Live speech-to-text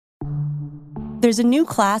There's a new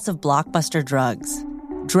class of blockbuster drugs.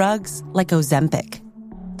 Drugs like Ozempic.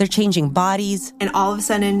 They're changing bodies. And all of a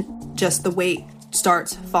sudden, just the weight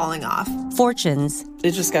starts falling off. Fortunes.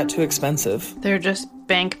 It just got too expensive. They're just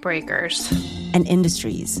bank breakers. And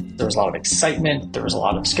industries. There was a lot of excitement. There was a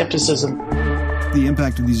lot of skepticism. The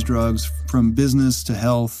impact of these drugs from business to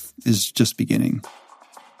health is just beginning.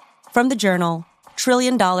 From the Journal, $1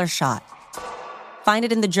 Trillion Shot. Find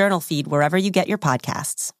it in the Journal feed wherever you get your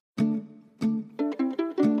podcasts.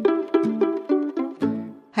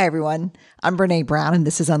 Hi, everyone. I'm Brené Brown, and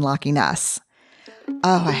this is Unlocking Us.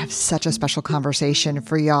 Oh, I have such a special conversation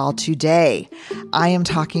for y'all today. I am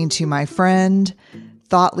talking to my friend,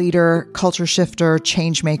 thought leader, culture shifter,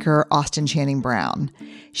 change maker, Austin Channing Brown.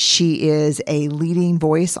 She is a leading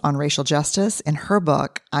voice on racial justice. In her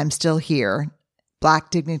book, I'm Still Here, Black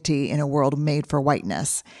Dignity in a World Made for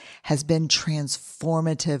Whiteness, has been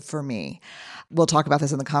transformative for me. We'll talk about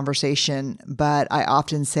this in the conversation, but I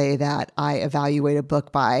often say that I evaluate a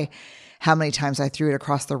book by how many times I threw it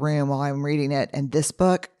across the room while I'm reading it. And this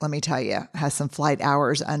book, let me tell you, has some flight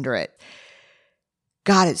hours under it.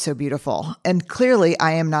 God, it's so beautiful. And clearly,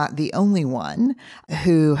 I am not the only one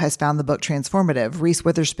who has found the book transformative. Reese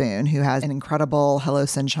Witherspoon, who has an incredible Hello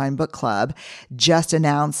Sunshine book club, just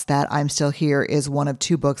announced that I'm Still Here is one of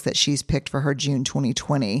 2 books that she's picked for her June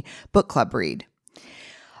 2020 book club read.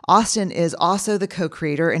 Austin is also the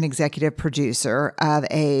co-creator and executive producer of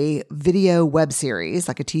a video web series,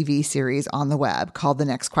 like a TV series on the web called The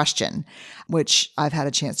Next Question, which I've had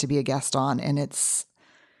a chance to be a guest on, and it's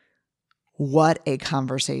what a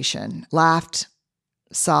conversation. Laughed,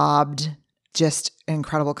 sobbed, just an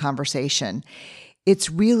incredible conversation. It's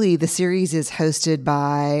really, the series is hosted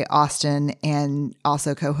by Austin and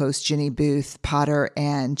also co-host Jenny Booth Potter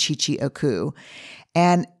and Chichi Oku.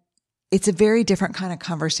 And it's a very different kind of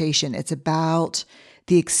conversation. It's about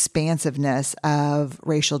the expansiveness of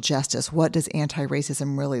racial justice. What does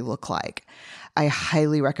anti-racism really look like? I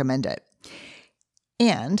highly recommend it.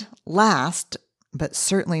 And last, but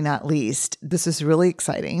certainly not least, this is really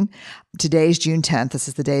exciting. Today's June 10th. This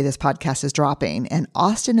is the day this podcast is dropping. And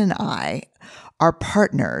Austin and I are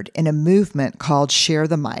partnered in a movement called Share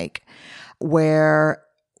the Mic, where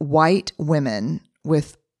white women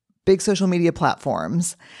with big social media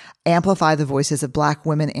platforms amplify the voices of Black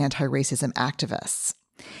women anti-racism activists.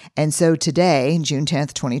 And so today, June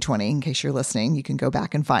 10th, 2020, in case you're listening, you can go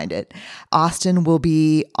back and find it. Austin will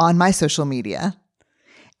be on my social media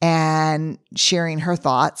and sharing her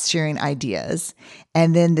thoughts, sharing ideas.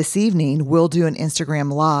 And then this evening, we'll do an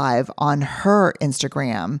Instagram live on her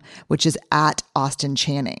Instagram, which is at Austin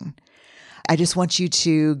Channing. I just want you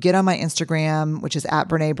to get on my Instagram, which is at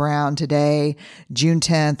Brené Brown today, June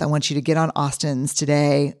 10th. I want you to get on Austin's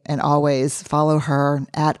today and always follow her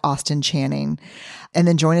at Austin Channing, and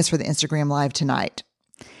then join us for the Instagram live tonight.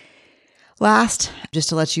 Last, just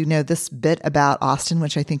to let you know this bit about Austin,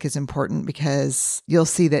 which I think is important because you'll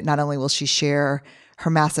see that not only will she share her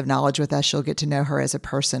massive knowledge with us, you'll get to know her as a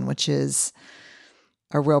person, which is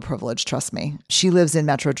a real privilege, trust me. She lives in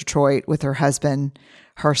Metro Detroit with her husband,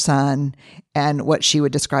 her son, and what she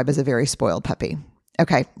would describe as a very spoiled puppy.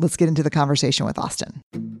 Okay, let's get into the conversation with Austin.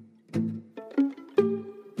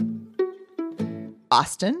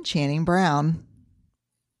 Austin Channing Brown,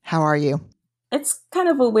 how are you? It's kind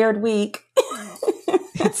of a weird week.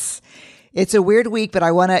 It's a weird week, but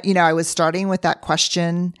I want to, I was starting with that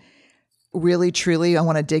question. Really, truly, I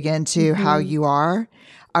want to dig into how you are.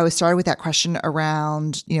 I was starting with that question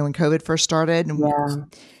around, when COVID first started.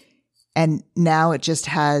 And now it just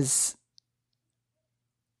has,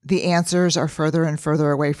 the answers are further and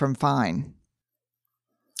further away from fine.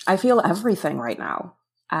 I feel everything right now.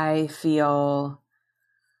 I feel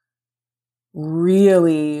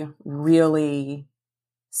really, really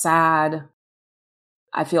sad.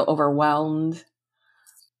 I feel overwhelmed.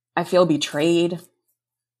 I feel betrayed.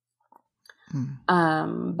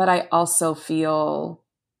 But I also feel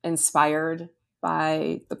inspired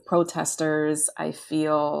by the protesters. I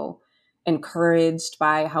feel encouraged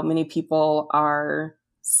by how many people are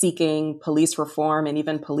seeking police reform and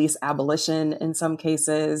even police abolition in some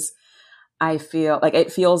cases. I feel like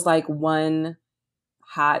it feels like one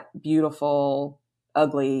hot, beautiful,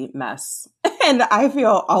 ugly mess. And I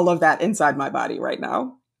feel all of that inside my body right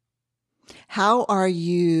now. How are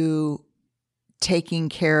you taking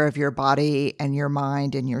care of your body and your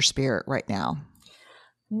mind and your spirit right now?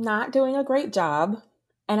 Not doing a great job.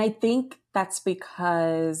 And I think that's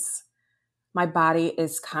because my body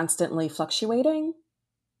is constantly fluctuating.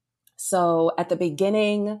 So at the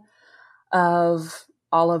beginning of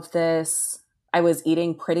all of this, I was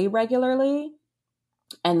eating pretty regularly.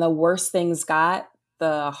 And the worse things got,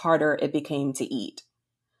 the harder it became to eat.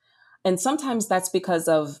 And sometimes that's because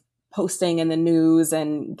of posting in the news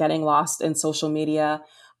and getting lost in social media.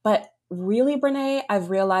 But really, Brené, I've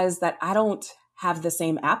realized that I don't have the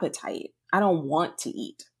same appetite. I don't want to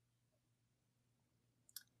eat.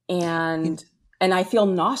 And I feel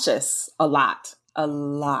nauseous a lot.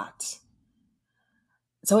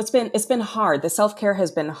 So it's been hard. The self-care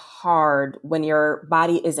has been hard when your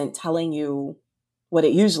body isn't telling you what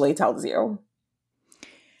it usually tells you.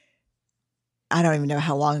 I don't even know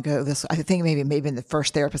how long ago this, I think maybe in the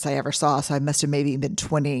first therapist I ever saw. So I must have maybe been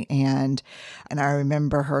 20. And I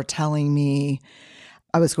remember her telling me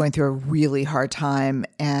I was going through a really hard time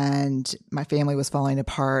and my family was falling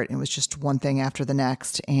apart. And it was just one thing after the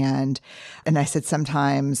next. And I said,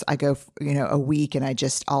 sometimes I go, a week and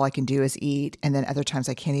all I can do is eat. And then other times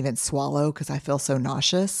I can't even swallow because I feel so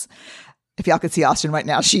nauseous. If y'all could see Austin right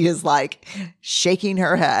now, she is like shaking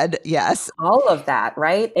her head. Yes. All of that,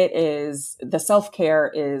 right? It is, the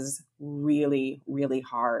self-care is really, really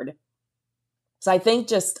hard. So I think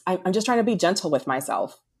I'm just trying to be gentle with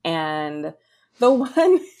myself. And the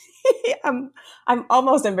one, I'm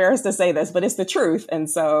almost embarrassed to say this, but it's the truth. And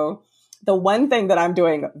so the one thing that I'm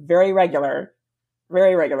doing very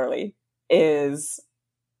regularly is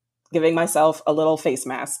giving myself a little face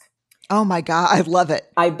mask. Oh my God, I love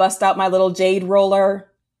it. I bust out my little jade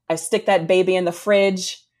roller. I stick that baby in the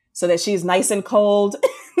fridge so that she's nice and cold.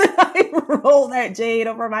 I roll that jade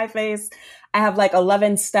over my face. I have like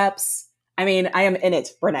 11 steps. I mean, I am in it,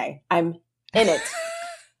 Brené. I'm in it.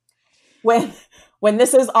 When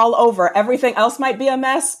this is all over, everything else might be a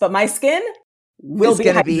mess, but my skin will be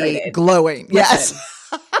going to be glowing.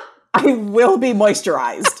 Yes. I will be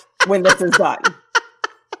moisturized when this is done.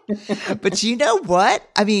 But you know what?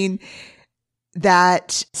 I mean,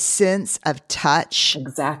 that sense of touch.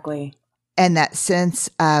 Exactly. And that sense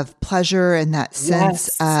of pleasure and that sense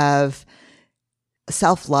of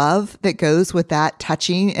self-love that goes with that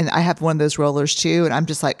touching. And I have one of those rollers too. And I'm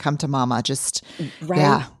just like, come to mama. Just,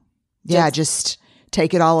 right. Just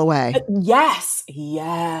take it all away. Yes.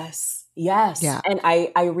 Yeah. And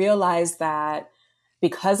I realized that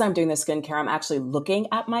because I'm doing the skincare, I'm actually looking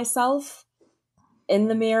at myself in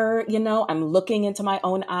the mirror, I'm looking into my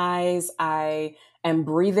own eyes. I am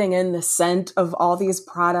breathing in the scent of all these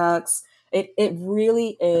products. It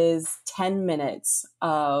really is 10 minutes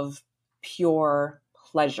of pure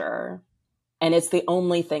pleasure. And it's the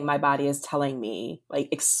only thing my body is telling me, like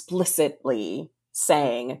explicitly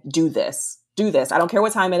saying, do this. I don't care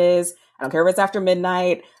what time it is. I don't care if it's after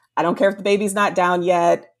midnight. I don't care if the baby's not down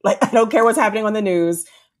yet. Like, I don't care what's happening on the news.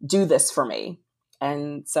 Do this for me.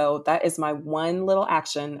 And so that is my one little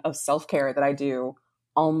action of self-care that I do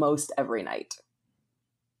almost every night.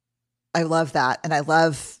 I love that. And I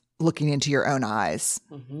love looking into your own eyes.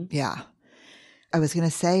 Mm-hmm. Yeah. I was going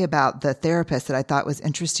to say about the therapist that I thought was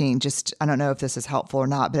interesting. Just, I don't know if this is helpful or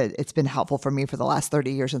not, but it's been helpful for me for the last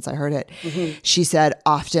 30 years since I heard it. Mm-hmm. She said,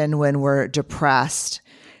 often when we're depressed,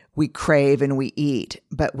 we crave and we eat,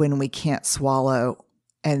 but when we can't swallow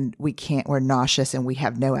and we're nauseous and we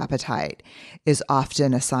have no appetite is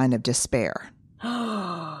often a sign of despair.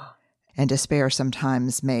 And despair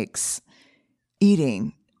sometimes makes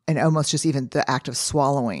eating and almost just even the act of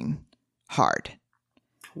swallowing hard.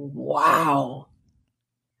 Wow.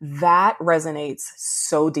 That resonates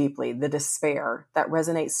so deeply. The despair that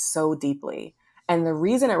resonates so deeply. And the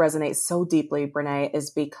reason it resonates so deeply, Brené,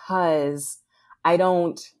 is because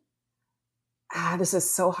this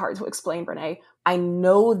is so hard to explain, Brené. I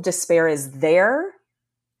know despair is there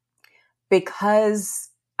because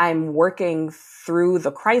I'm working through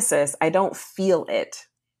the crisis. I don't feel it.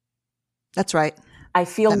 That's right. I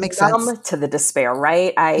feel numb to the despair,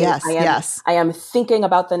 right? I am thinking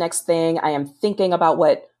about the next thing. I am thinking about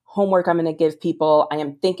what homework I'm going to give people. I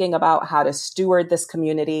am thinking about how to steward this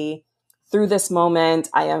community through this moment.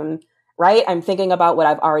 I'm thinking about what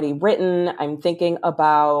I've already written. I'm thinking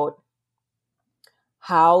about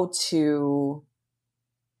how to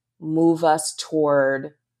move us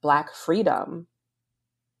toward Black freedom.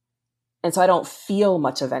 And so I don't feel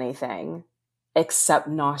much of anything except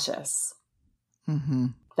nauseous. Mm-hmm.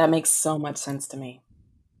 That makes so much sense to me.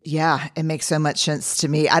 Yeah, it makes so much sense to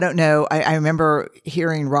me. I don't know. I remember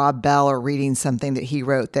hearing Rob Bell or reading something that he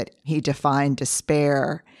wrote that he defined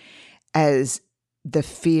despair as the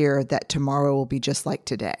fear that tomorrow will be just like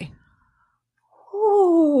today.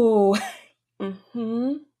 Ooh.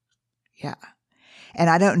 Mm-hmm. Yeah. And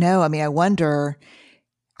I don't know. I mean, I wonder,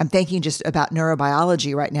 I'm thinking just about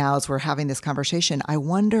neurobiology right now as we're having this conversation. I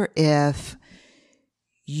wonder if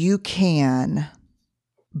you can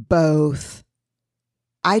both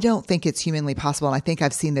I don't think it's humanly possible, and I think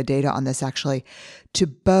I've seen the data on this actually, to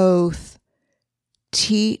both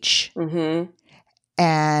teach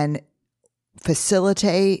and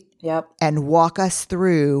facilitate and walk us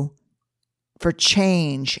through for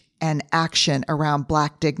change and action around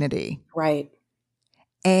Black dignity. Right.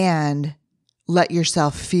 And let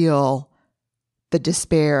yourself feel the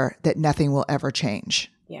despair that nothing will ever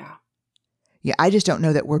change. Yeah. Yeah, I just don't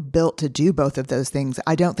know that we're built to do both of those things.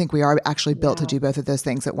 I don't think we are actually built to do both of those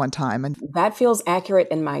things at one time. And that feels accurate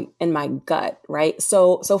in my gut, right?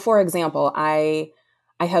 So for example, I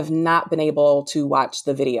have not been able to watch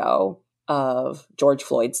the video of George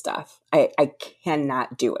Floyd's death. I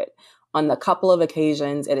cannot do it. On the couple of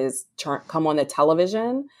occasions it has come on the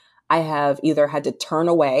television, I have either had to turn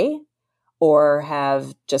away or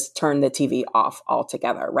have just turned the TV off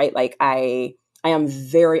altogether, right? Like I am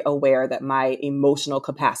very aware that my emotional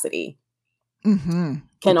capacity can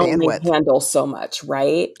only handle so much,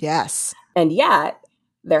 right? Yes. And yet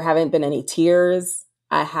there haven't been any tears.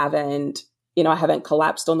 I haven't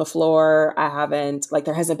collapsed on the floor.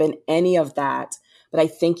 There hasn't been any of that. But I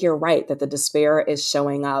think you're right that the despair is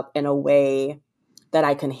showing up in a way that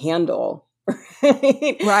I can handle.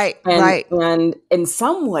 Right. And in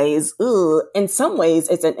some ways,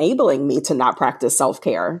 it's enabling me to not practice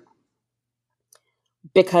self-care.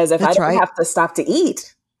 Because if I don't have to stop to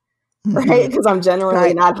eat, right? Because I'm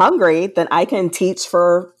generally not hungry, then I can teach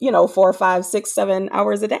for, 4, 5, 6, 7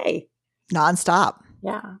 hours a day. Nonstop.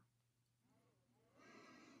 Yeah.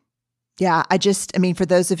 Yeah. For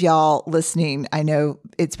those of y'all listening, I know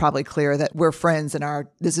it's probably clear that we're friends and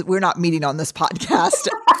we're not meeting on this podcast.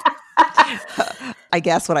 I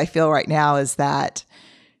guess what I feel right now is that,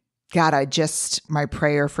 God, my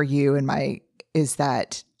prayer for you is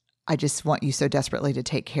that I just want you so desperately to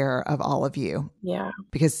take care of all of you. Yeah.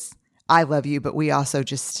 Because I love you, but we also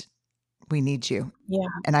we need you. Yeah.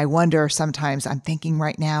 And I wonder sometimes, I'm thinking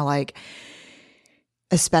right now, like,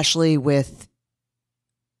 especially with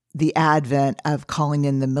the advent of calling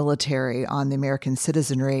in the military on the American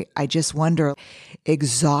citizenry, I just wonder,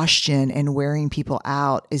 exhaustion and wearing people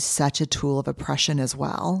out is such a tool of oppression as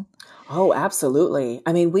well. Oh, absolutely.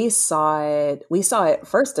 I mean, we saw it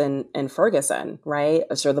first in Ferguson, right?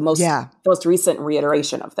 So the most recent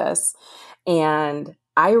reiteration of this. And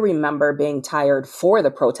I remember being tired for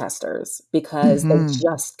the protesters because they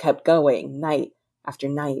just kept going night after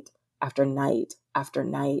night after night after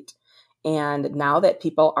night. And now that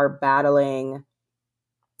people are battling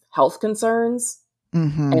health concerns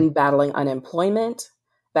and battling unemployment,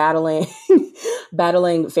 battling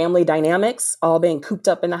family dynamics, all being cooped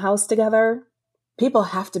up in the house together, people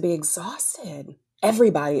have to be exhausted.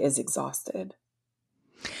 Everybody is exhausted.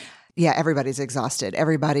 Yeah, everybody's exhausted.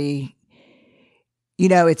 Everybody,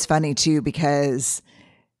 it's funny too, because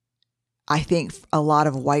I think a lot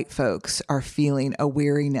of white folks are feeling a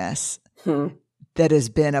weariness that has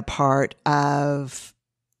been a part of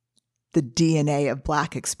the DNA of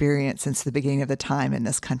Black experience since the beginning of the time in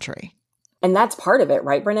this country. And that's part of it,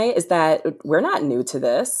 right, Brené? Is that we're not new to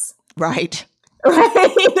this. Right.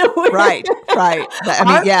 Right. Right.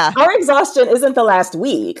 Our exhaustion isn't the last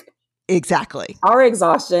week. Exactly. Our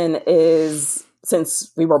exhaustion is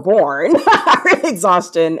since we were born. Our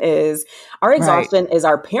exhaustion is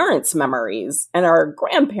our parents' memories and our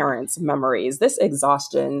grandparents' memories. This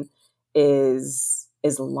exhaustion is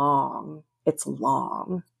long. It's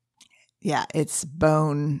long. Yeah, it's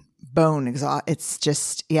bone exhaust. It's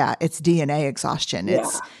just, it's DNA exhaustion. Yeah.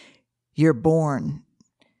 It's, you're born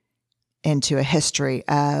into a history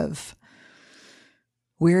of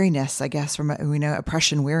weariness, I guess, from,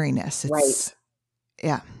 oppression, weariness. It's, right.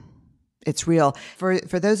 Yeah, it's real. For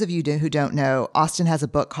those of you who don't know, Austin has a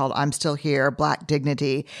book called I'm Still Here, Black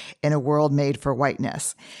Dignity in a World Made for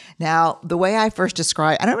Whiteness. Now, the way I first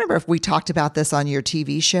describe, I don't remember if we talked about this on your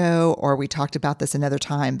TV show or we talked about this another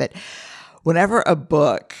time, but whenever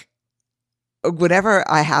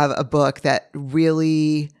I have a book that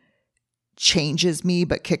really changes me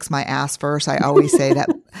but kicks my ass first, I always say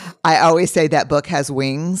that book has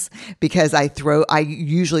wings, because I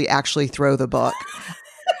usually actually throw the book.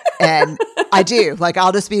 And I do. Like,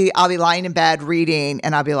 I'll be lying in bed reading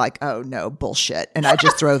and I'll be like, oh no, bullshit. And I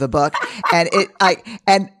just throw the book. And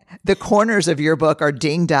and the corners of your book are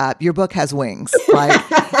dinged up. Your book has wings. Like,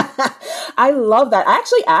 I love that. I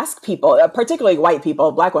actually ask people, particularly white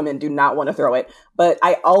people, Black women do not want to throw it, but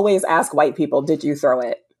I always ask white people, did you throw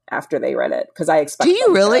it after they read it? Because I expect Do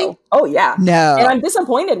you really? To. Oh yeah. No. And I'm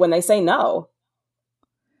disappointed when they say no.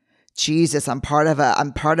 Jesus, I'm part of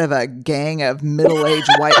a gang of middle-aged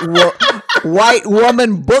white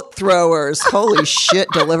woman book throwers. Holy shit,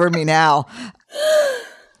 deliver me now.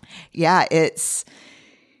 Yeah, it's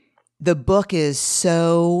the book is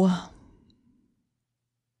so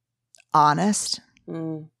honest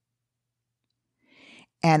and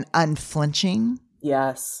unflinching.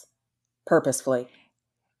 Yes. Purposefully.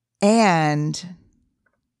 And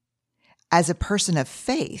as a person of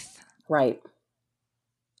faith, Right.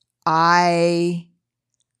 I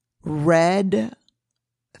read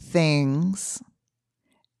things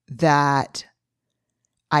that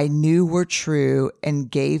I knew were true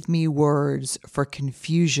and gave me words for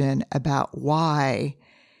confusion about why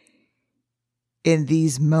in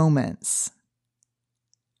these moments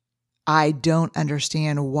I don't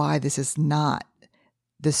understand why this is not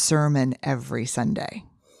the sermon every Sunday.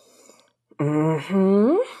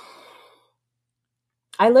 Mm-hmm.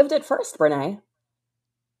 I lived it first, Brené.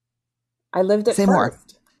 I lived it Say first. more.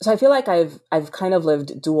 So I feel like I've kind of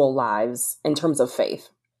lived dual lives in terms of faith.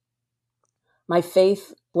 My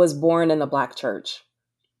faith was born in the Black church.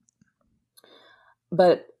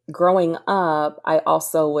 But growing up, I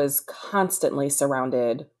also was constantly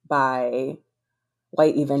surrounded by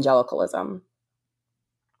white evangelicalism.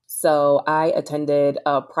 So I attended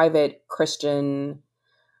a private Christian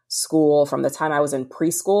school from the time I was in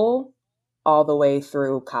preschool all the way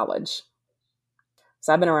through college.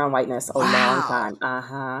 So I've been around whiteness a long time.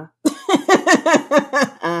 Uh-huh.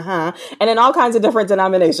 Uh-huh. And in all kinds of different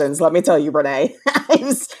denominations, let me tell you, Brené.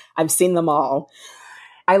 I've seen them all.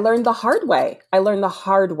 I learned the hard way.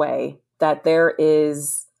 That there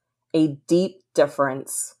is a deep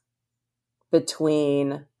difference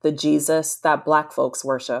between the Jesus that Black folks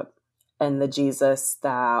worship and the Jesus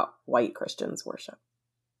that white Christians worship.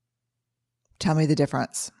 Tell me the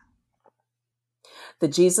difference. The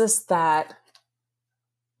Jesus that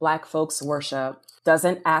Black folks worship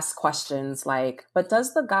doesn't ask questions like, but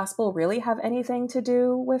does the gospel really have anything to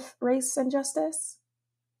do with race and justice?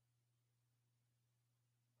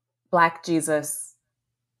 Black Jesus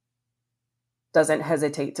doesn't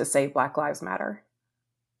hesitate to say Black Lives Matter.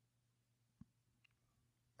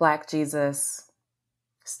 Black Jesus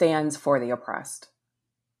stands for the oppressed,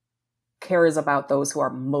 cares about those who are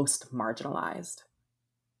most marginalized.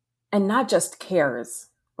 And not just cares,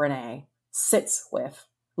 Brené, sits with,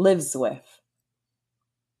 lives with,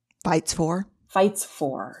 Fights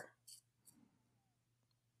for,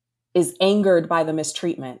 is angered by the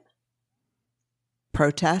mistreatment,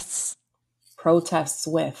 protests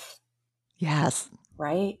with. Yes.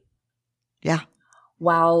 Right? Yeah.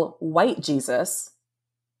 While white Jesus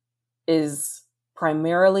is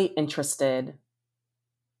primarily interested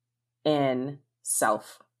in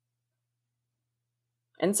self,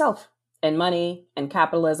 in money, in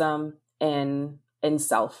capitalism, in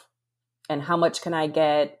self. And how much can I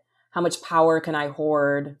get? How much power can I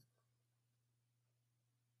hoard?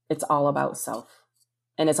 It's all about self.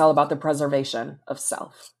 And it's all about the preservation of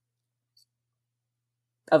self,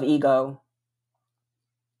 of ego,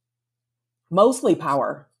 mostly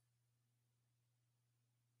power.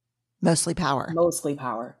 Mostly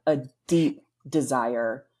power. A deep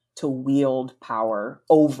desire to wield power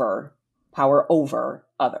over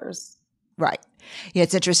others. Right. Yeah,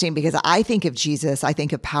 it's interesting because I think of Jesus, I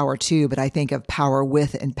think of power too, but I think of power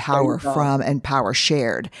with and power from and power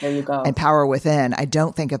shared. There you go. And power within. I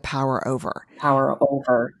don't think of power over. Power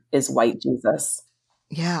over is white Jesus.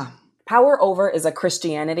 Yeah. Power over is a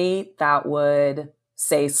Christianity that would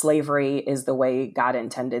say slavery is the way God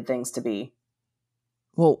intended things to be.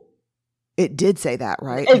 Well, it did say that,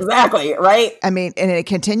 right? Exactly, right? I mean, and it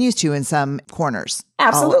continues to in some corners.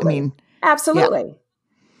 Absolutely. Absolutely. Yeah.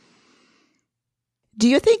 Do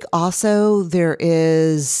you think also there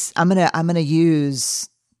is, I'm going to use,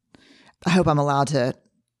 I hope I'm allowed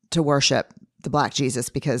to worship the Black Jesus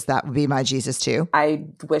because that would be my Jesus too. I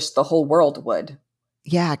wish the whole world would.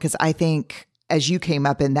 Yeah. Cause I think as you came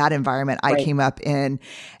up in that environment, Right. I came up in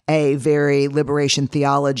a very liberation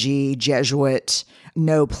theology, Jesuit,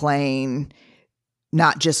 no plane,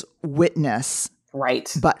 not just witness,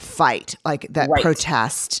 right, but fight, like that right.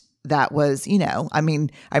 protest. That was, I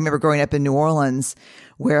mean, I remember growing up in New Orleans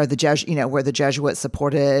where the Jesuits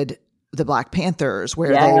supported the Black Panthers,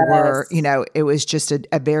 where yes. they were, it was just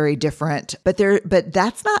a very different, but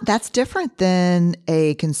that's different than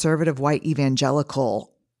a conservative white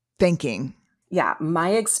evangelical thinking. Yeah.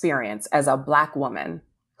 My experience as a Black woman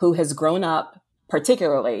who has grown up,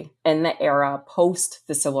 particularly in the era post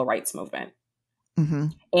the Civil Rights Movement mm-hmm.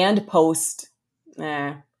 and post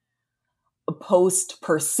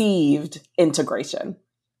perceived integration.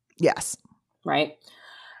 Yes. Right.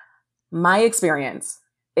 My experience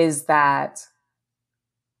is that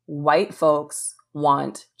white folks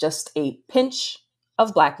want just a pinch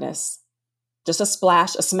of Blackness, just a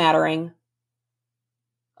splash, a smattering,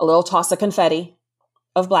 a little toss of confetti,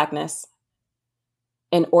 of Blackness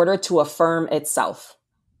in order to affirm itself,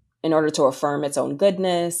 in order to affirm its own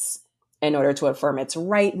goodness, in order to affirm its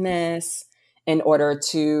rightness, in order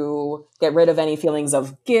to get rid of any feelings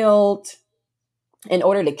of guilt, in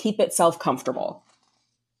order to keep itself comfortable,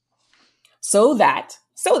 so that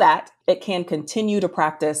it can continue to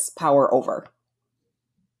practice power over.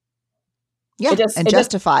 Yeah,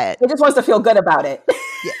 justify it. It just wants to feel good about it.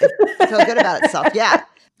 Yeah, feel good about itself. Yeah.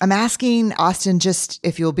 I'm asking Austin, just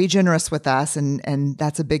if you'll be generous with us, and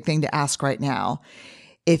that's a big thing to ask right now,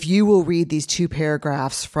 if you will read these 2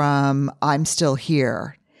 paragraphs from I'm Still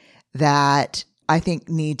Here that I think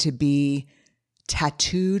need to be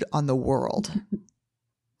tattooed on the world.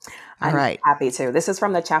 All right. Happy to. This is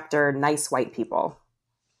from the chapter Nice White People.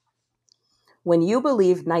 When you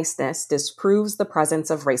believe niceness disproves the presence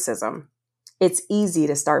of racism, it's easy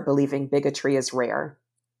to start believing bigotry is rare,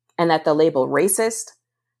 and that the label racist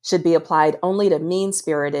should be applied only to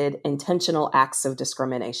mean-spirited, intentional acts of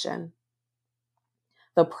discrimination.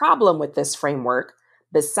 The problem with this framework,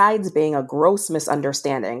 besides being a gross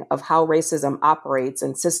misunderstanding of how racism operates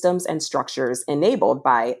in systems and structures enabled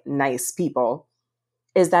by nice people,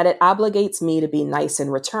 is that it obligates me to be nice in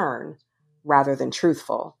return rather than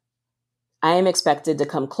truthful. I am expected to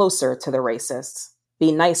come closer to the racists,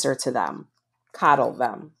 be nicer to them, coddle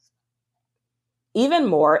them. Even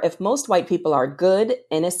more, if most white people are good,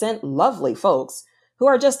 innocent, lovely folks who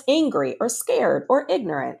are just angry or scared or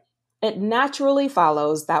ignorant, it naturally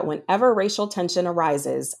follows that whenever racial tension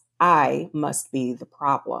arises, I must be the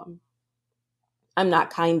problem. I'm not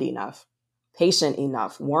kind enough, patient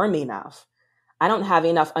enough, warm enough. I don't have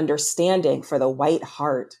enough understanding for the white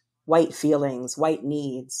heart, white feelings, white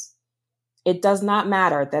needs. It does not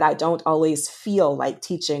matter that I don't always feel like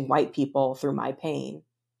teaching white people through my pain,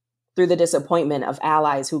 through the disappointment of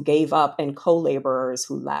allies who gave up and co-laborers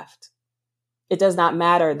who left. It does not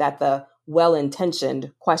matter that the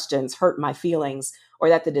well-intentioned questions hurt my feelings, or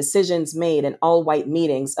that the decisions made in all white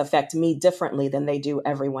meetings affect me differently than they do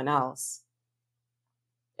everyone else.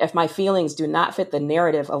 If my feelings do not fit the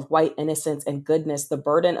narrative of white innocence and goodness, the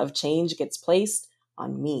burden of change gets placed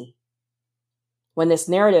on me. When this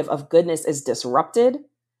narrative of goodness is disrupted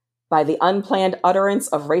by the unplanned utterance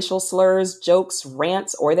of racial slurs, jokes,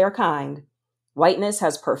 rants, or their kind, whiteness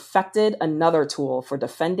has perfected another tool for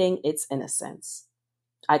defending its innocence.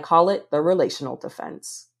 I call it the relational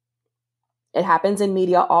defense. It happens in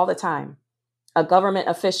media all the time. A government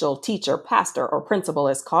official, teacher, pastor, or principal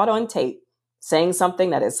is caught on tape saying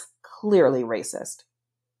something that is clearly racist.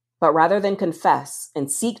 But rather than confess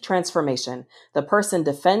and seek transformation, the person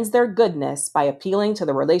defends their goodness by appealing to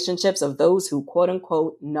the relationships of those who quote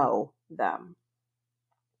unquote know them.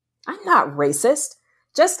 I'm not racist.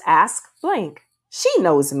 Just ask blank. She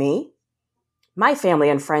knows me. My family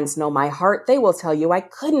and friends know my heart. They will tell you I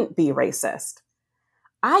couldn't be racist.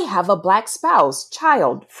 I have a Black spouse,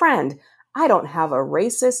 child, friend. I don't have a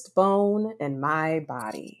racist bone in my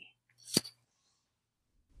body.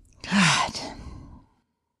 God.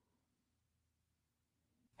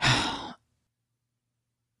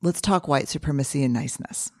 Let's talk white supremacy and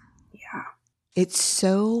niceness. Yeah. It's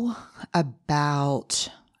so about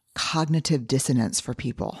cognitive dissonance for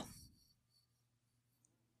people.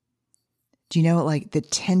 Do you know, like the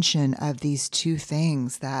tension of these 2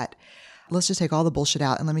 things that, let's just take all the bullshit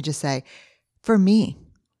out. And let me just say, for me,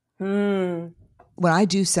 when I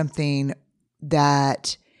do something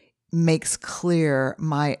that makes clear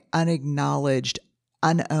my unacknowledged,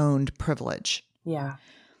 unowned privilege, yeah,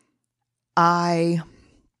 I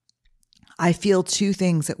feel 2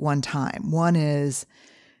 things at one time. One is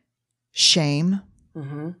shame,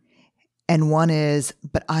 and one is,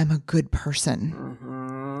 but I'm a good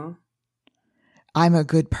person. I'm a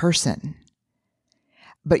good person.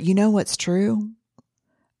 But you know what's true?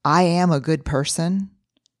 I am a good person,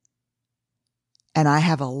 and I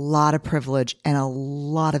have a lot of privilege and a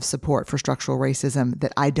lot of support for structural racism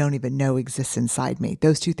that I don't even know exists inside me.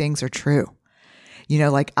 Those 2 things are true. You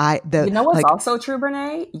know, like you know what's also true,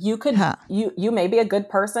 Brené? You could, you may be a good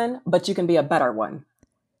person, but you can be a better one.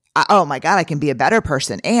 Oh my God, I can be a better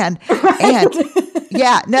person. And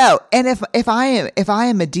yeah, no. And if I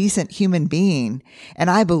am a decent human being and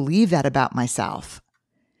I believe that about myself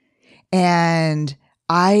and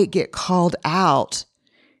I get called out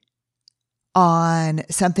on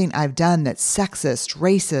something I've done that's sexist,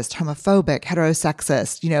 racist, homophobic,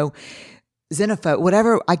 heterosexist, xenophobe,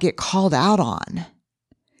 whatever I get called out on.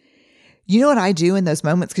 You know what I do in those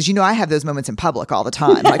moments? Because, I have those moments in public all the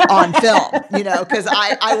time, like on film, because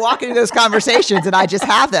I walk into those conversations and I just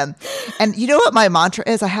have them. And you know what my mantra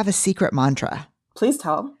is? I have a secret mantra. Please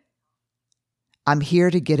tell. I'm here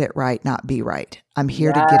to get it right, not be right. I'm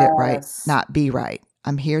here to get it right, Yes. not be right.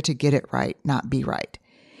 I'm here to get it right, not be right.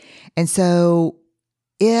 And so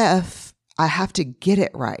if I have to get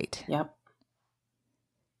it right, Yep.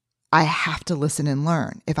 I have to listen and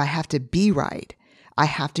learn. If I have to be right, I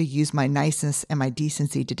have to use my niceness and my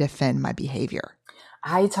decency to defend my behavior.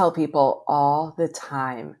 I tell people all the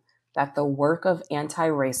time that the work of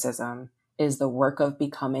anti-racism is the work of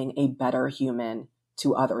becoming a better human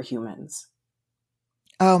to other humans.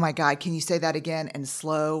 Oh my God. Can you say that again and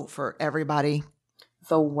slow for everybody?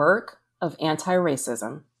 The work of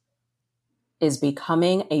anti-racism is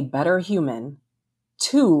becoming a better human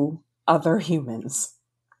to other humans.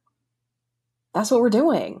 That's what we're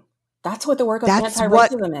doing. That's what the work of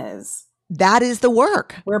anti-racism is. That is the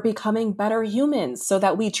work. We're becoming better humans so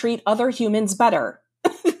that we treat other humans better.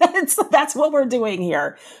 That's what we're doing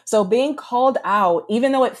here. So being called out,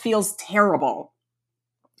 even though it feels terrible,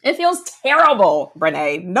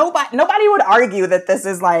 Brené. Nobody would argue that this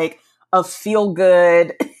is like a feel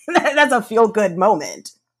good. That's a feel good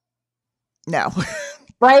moment. No.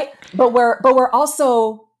 Right. But we're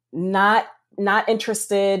also not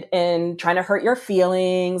interested in trying to hurt your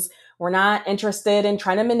feelings. We're not interested in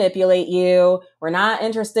trying to manipulate you. We're not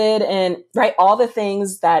interested in, right, all the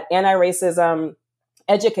things that anti-racism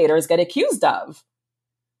educators get accused of.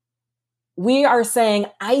 We are saying,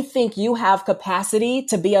 I think you have capacity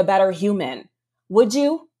to be a better human. Would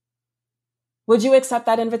you? Would you accept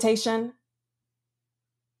that invitation?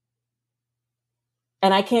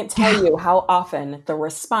 And I can't tell you how often the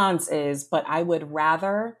response is, but I would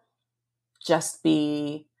rather just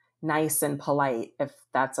be nice and polite if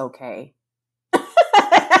that's okay. No,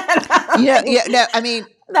 I mean,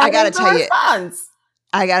 I got to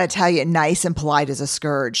tell you, nice and polite is a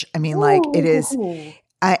scourge. I mean, like it is.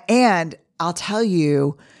 And I'll tell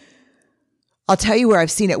you where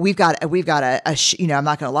I've seen it. We've got I'm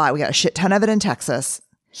not going to lie. We got a shit ton of it in Texas.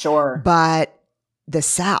 Sure. But the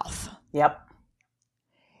South. Yep.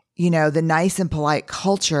 The nice and polite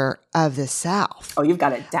culture of the South. Oh, you've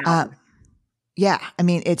got it down. Yeah. I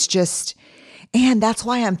mean, it's just, and that's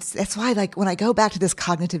why like when I go back to this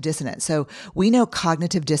cognitive dissonance. So we know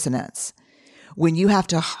cognitive dissonance, when you have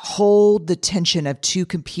to hold the tension of two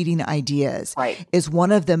competing ideas, right, is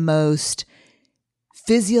one of the most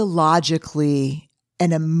physiologically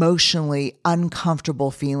and emotionally uncomfortable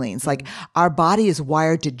feelings. Like our body is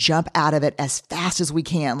wired to jump out of it as fast as we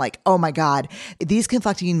can. Like, oh my God, these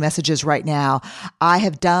conflicting messages right now, I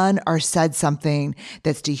have done or said something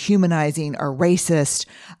that's dehumanizing or racist,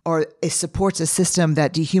 or it supports a system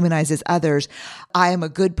that dehumanizes others. I am a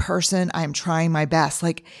good person. I am trying my best.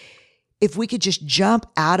 Like if we could just jump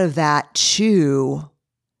out of that to,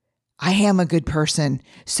 I am a good person,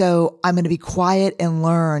 so I'm going to be quiet and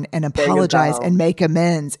learn and apologize and make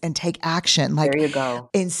amends and take action. Like, there you go.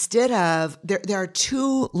 Instead of there are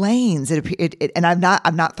two lanes. And I've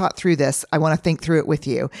not thought through this. I want to think through it with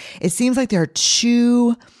you. It seems like there are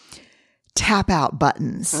two tap out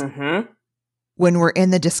buttons when we're in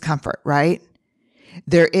the discomfort. Right?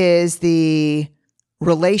 There is the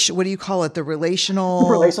relation. What do you call it? The relational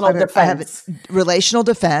defense. Relational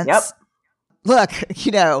defense. Yep. Look,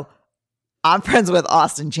 I'm friends with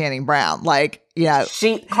Austin Channing Brown. Like,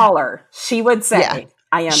 she would say,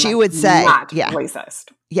 I am not racist.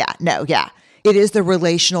 Yeah, no, yeah. It is the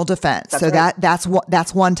relational defense. That's so right.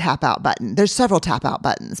 that's one tap out button. There's several tap out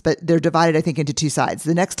buttons, but they're divided, I think, into two sides.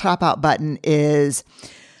 The next tap out button is,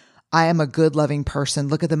 I am a good, loving person.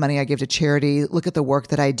 Look at the money I give to charity. Look at the work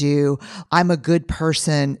that I do. I'm a good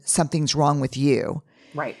person. Something's wrong with you.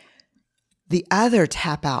 Right. The other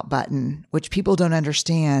tap out button, which people don't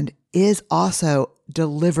understand, is also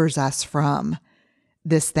delivers us from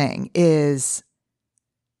this thing, is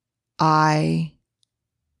I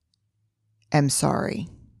am sorry.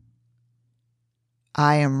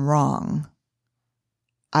 I am wrong.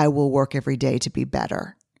 I will work every day to be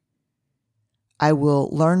better. I will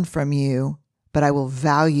learn from you, but I will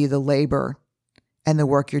value the labor and the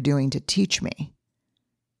work you're doing to teach me.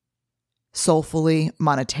 Soulfully,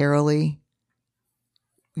 monetarily,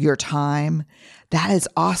 your time. That is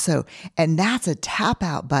also, and that's a tap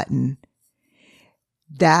out button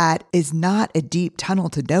that is not a deep tunnel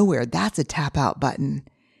to nowhere. That's a tap out button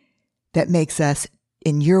that makes us,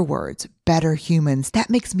 in your words, better humans. That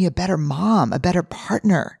makes me a better mom, a better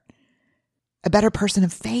partner, a better person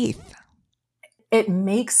of faith. It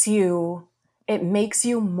makes you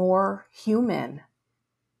more human.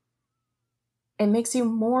 It makes you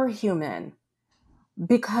more human.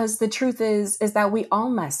 Because the truth is that we all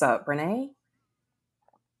mess up, Brené.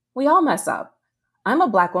 We all mess up. I'm a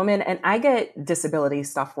Black woman and I get disability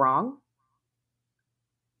stuff wrong.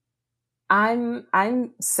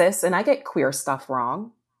 I'm cis and I get queer stuff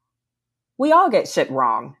wrong. We all get shit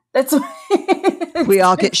wrong. That's We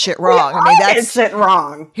all get shit wrong. I mean, that's get shit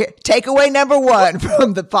wrong. Here, takeaway number one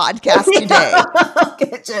from the podcast today.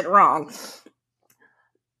 Get shit wrong.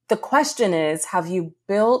 The question is, have you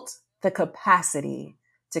built the capacity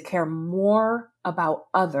to care more about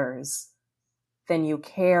others than you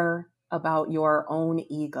care about your own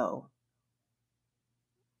ego?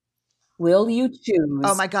 Will you choose?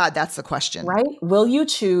 Oh my God, that's the question. Right? Will you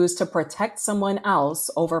choose to protect someone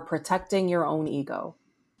else over protecting your own ego?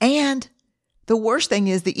 And the worst thing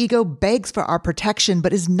is the ego begs for our protection,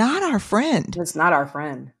 but is not our friend. It's not our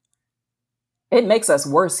friend. It makes us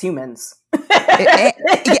worse humans.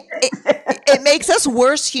 It makes us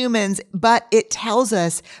worse humans, but it tells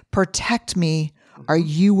us, protect me or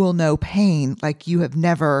you will know pain like you have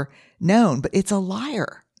never known. But it's a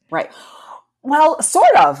liar. Right. Well,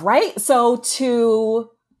 sort of, right? So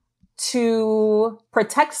to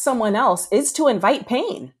protect someone else is to invite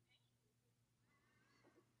pain.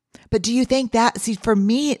 But do you think that, see, for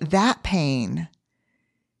me, that pain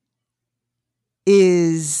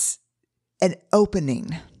is an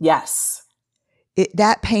opening. Yes.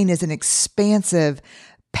 That pain is an expansive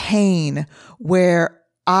pain where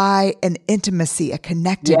an intimacy, a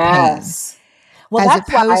connected pain. Well,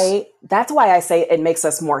 that's why I say it makes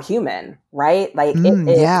us more human, right? Like,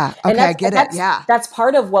 yeah. Okay, I get it. Yeah. That's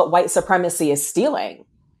part of what white supremacy is stealing.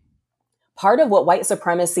 Part of what white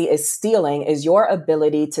supremacy is stealing is your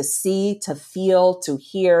ability to see, to feel, to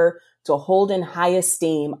hear, to hold in high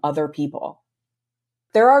esteem other people.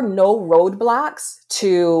 There are no roadblocks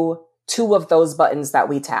to two of those buttons that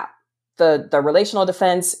we tap. The relational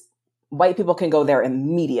defense, white people can go there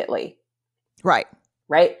immediately. Right.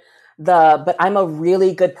 Right? But I'm a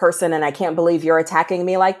really good person and I can't believe you're attacking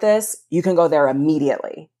me like this. You can go there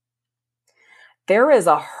immediately. There is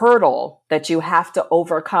a hurdle that you have to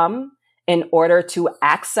overcome in order to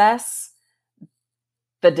access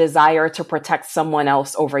the desire to protect someone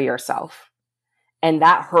else over yourself. And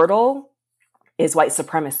that hurdle is white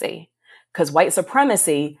supremacy, because white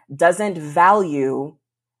supremacy doesn't value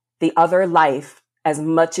the other life as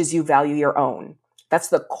much as you value your own. That's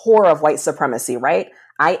the core of white supremacy, right?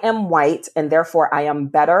 I am white and therefore I am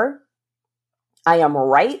better. I am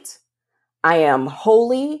right. I am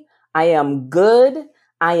holy. I am good.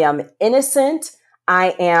 I am innocent.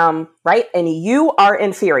 I am right. And you are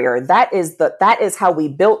inferior. That is how we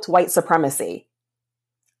built white supremacy.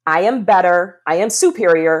 I am better. I am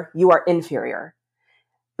superior. You are inferior.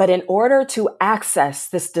 But in order to access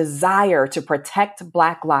this desire to protect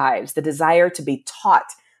Black lives, the desire to be taught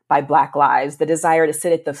by Black lives, the desire to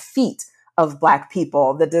sit at the feet of Black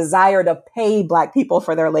people, the desire to pay Black people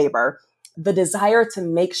for their labor, the desire to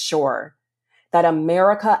make sure that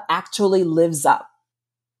America actually lives up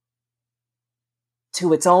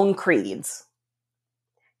to its own creeds,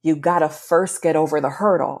 you gotta first get over the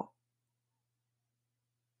hurdle,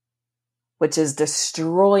 which is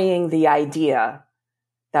destroying the idea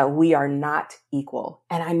that we are not equal.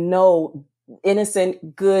 And I know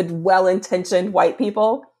innocent, good, well-intentioned white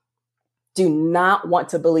people do not want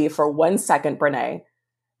to believe for 1 second, Brené,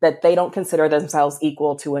 that they don't consider themselves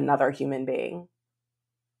equal to another human being.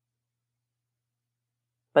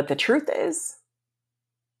 But the truth is,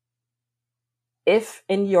 if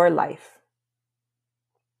in your life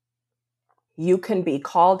you can be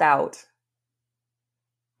called out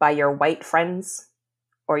by your white friends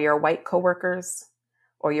or your white coworkers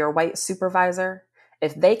or your white supervisor,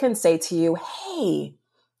 if they can say to you, hey,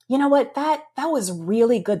 you know what, that was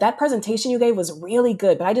really good. That presentation you gave was really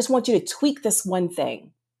good, but I just want you to tweak this one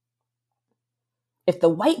thing. If the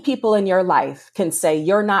white people in your life can say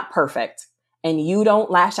you're not perfect and you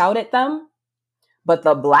don't lash out at them, but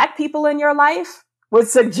the Black people in your life would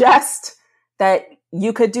suggest that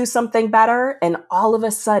you could do something better, and all of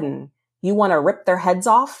a sudden you want to rip their heads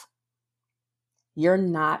off, you're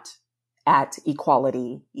not at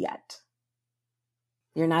equality yet.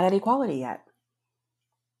 You're not at equality yet.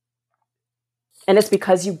 And it's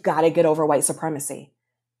because you got to get over white supremacy.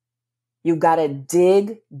 You got to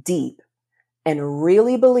dig deep and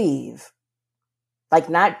really believe, like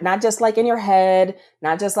not just like in your head,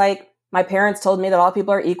 not just like my parents told me that all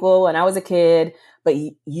people are equal when I was a kid, but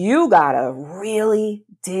you got to really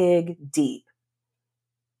dig deep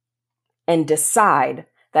and decide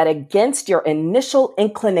that against your initial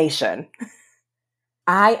inclination,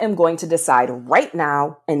 I am going to decide right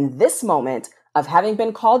now in this moment of having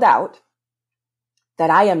been called out that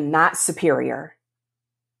I am not superior.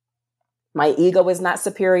 My ego is not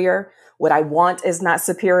superior. What I want is not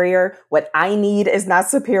superior. What I need is not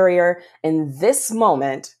superior. In this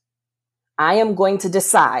moment, I am going to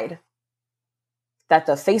decide that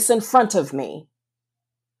the face in front of me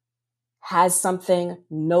has something,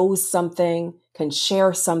 knows something, can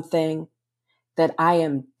share something that I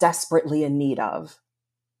am desperately in need of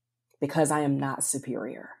because I am not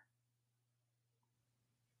superior.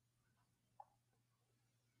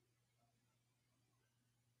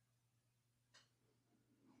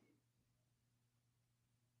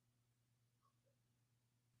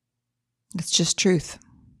 It's just truth.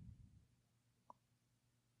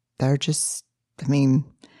 They're just, I mean,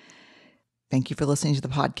 thank you for listening to the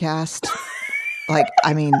podcast. Like,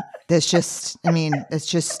 I mean, there's just, I mean, it's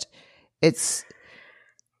just, it's,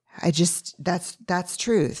 I just, that's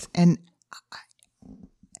truth. And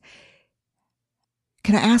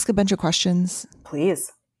can I ask a bunch of questions?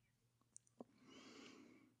 Please.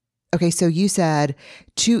 Okay, so you said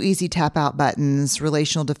 2 easy tap out buttons,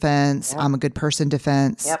 relational defense, Yep. I'm a good person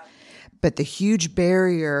defense. Yep. But the huge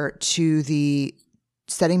barrier to the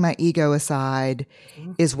setting my ego aside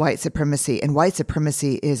is white supremacy. And white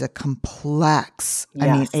supremacy is a complex,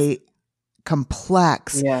 Yes.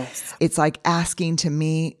 complex. Yes. It's like asking to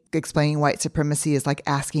me, explaining white supremacy is like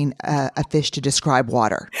asking a fish to describe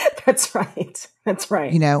water. That's right. That's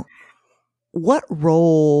right. You know, what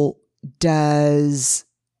role does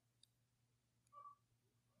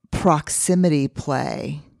proximity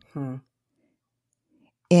play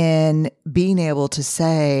in being able to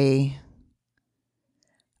say,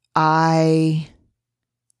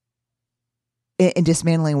 in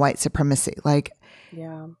dismantling white supremacy? Like,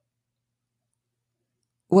 Yeah.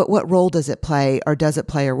 what role does it play, or does it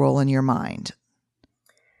play a role in your mind?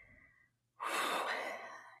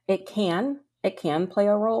 It can play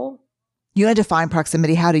a role. You want to define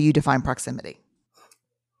proximity. How do you define proximity?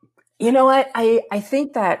 You know what? I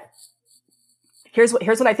think that here's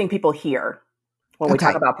what I think people hear when we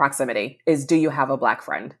talk about proximity is, do you have a Black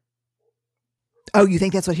friend? Oh, you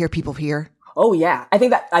think that's what people hear? Oh yeah. I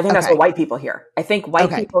think that's what white people hear. I think white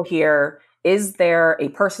people hear, is there a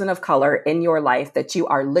person of color in your life that you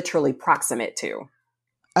are literally proximate to?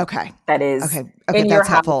 Okay. That is in your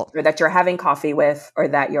house, or that you're having coffee with, or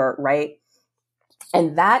that you're right.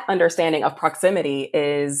 And that understanding of proximity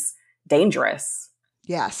is dangerous.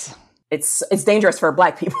 Yes. It's dangerous for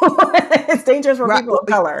Black people. It's dangerous for people of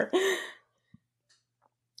color.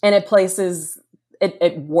 And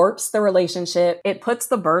it warps the relationship. It puts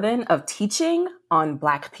the burden of teaching on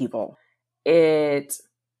Black people. It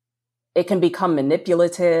can become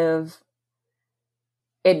manipulative.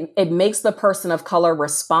 It makes the person of color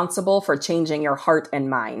responsible for changing your heart and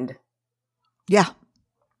mind. Yeah.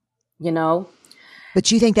 You know?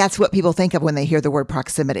 But you think that's what people think of when they hear the word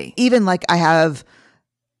proximity? Even like, I have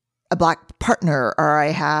a Black partner, or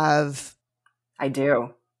I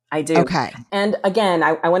do. Okay. And again,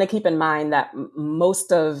 I want to keep in mind that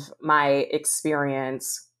most of my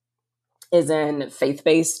experience is in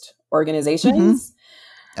faith-based organizations.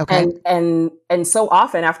 Mm-hmm. Okay. And so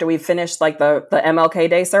often after we've finished like the MLK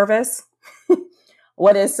Day service,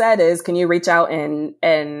 what is said is, can you reach out and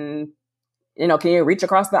can you reach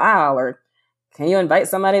across the aisle, or can you invite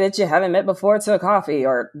somebody that you haven't met before to a coffee,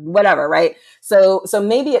 or whatever, right? So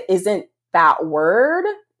maybe it isn't that word,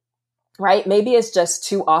 right? Maybe it's just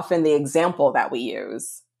too often the example that we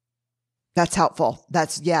use. That's helpful.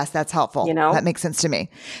 That's helpful. You know, that makes sense to me.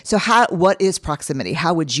 So what is proximity?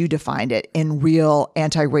 How would you define it in real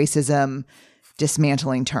anti-racism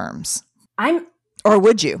dismantling terms? Or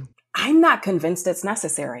would you? I'm not convinced it's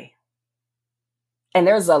necessary. And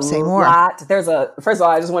there's a lot. First of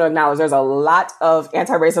all, I just want to acknowledge there's a lot of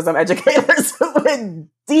anti-racism educators who would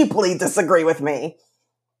deeply disagree with me.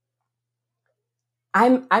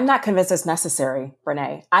 I'm not convinced it's necessary,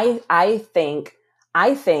 Brené. I think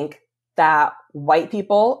that white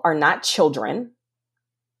people are not children.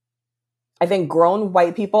 I think grown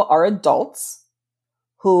white people are adults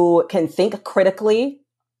who can think critically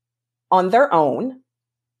on their own,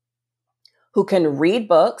 who can read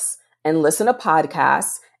books and listen to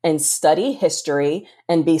podcasts and study history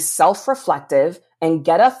and be self-reflective and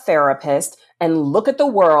get a therapist and look at the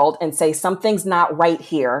world and say, something's not right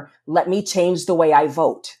here. Let me change the way I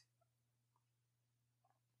vote.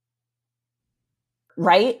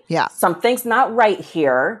 Right? Yeah. Something's not right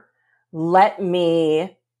here. Let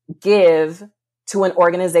me give to an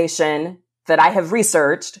organization that I have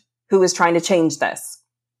researched who is trying to change this.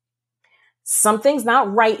 Something's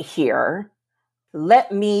not right here.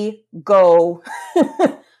 Let me go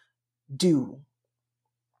do.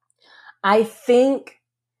 I think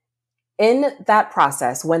in that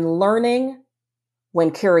process,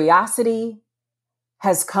 when curiosity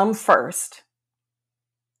has come first,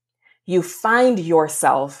 you find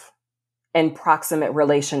yourself in proximate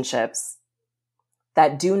relationships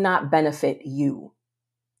that do not benefit you.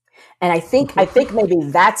 And I think maybe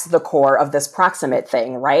that's the core of this proximate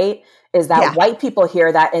thing, right? Is that white people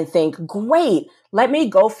hear that and think, great, let me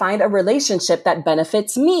go find a relationship that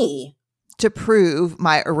benefits me. To prove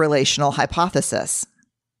my relational hypothesis.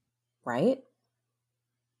 Right?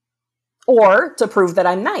 Or to prove that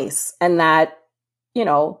I'm nice and that,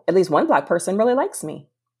 at least one Black person really likes me.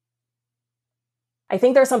 I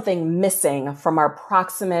think there's something missing from our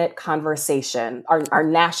proximate conversation, our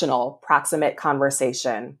national proximate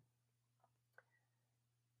conversation,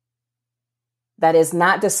 that is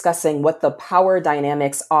not discussing what the power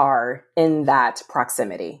dynamics are in that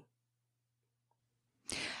proximity.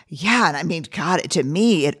 Yeah. And I mean, God, to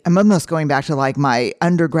me, I'm almost going back to like my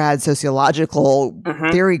undergrad sociological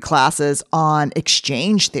theory classes on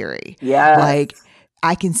exchange theory. Yeah. Like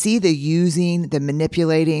I can see the using, the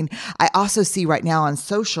manipulating. I also see right now on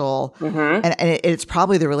social, and it's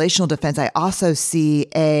probably the relational defense. I also see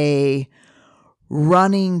a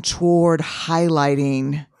running toward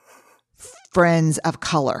highlighting friends of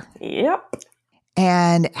color. Yep.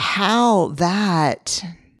 And how that...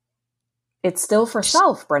 It's still for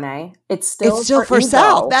self, Brené. It's still for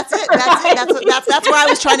self. That's it. That's where I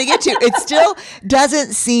was trying to get to. It still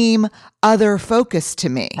doesn't seem other focused to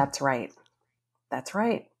me. That's right. That's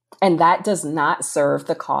right. And that does not serve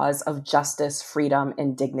the cause of justice, freedom,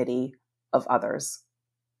 and dignity of others.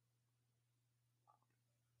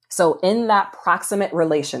 So in that proximate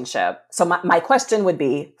relationship, so my question would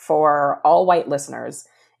be for all white listeners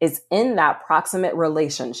is in that proximate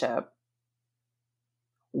relationship,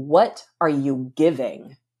 what are you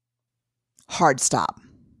giving? Hard stop.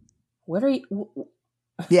 What are you?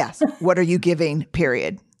 Yes. What are you giving?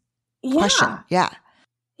 Period. Yeah. Question. Yeah.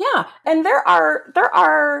 Yeah. And there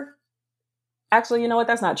are actually, you know what?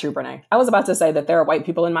 That's not true, Brené. I was about to say that there are white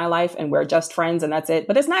people in my life and we're just friends and that's it,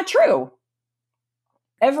 but it's not true.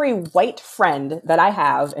 Every white friend that I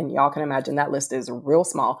have, and y'all can imagine that list is real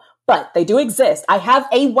small, but they do exist. I have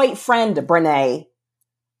a white friend, Brené.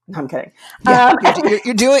 No, I'm kidding. Yeah,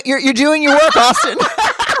 you're doing your work, Austin.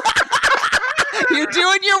 You're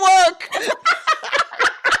doing your work.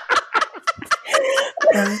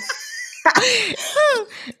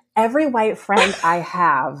 Every white friend I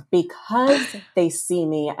have, because they see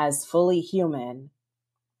me as fully human,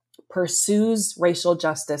 pursues racial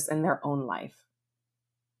justice in their own life.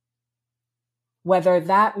 Whether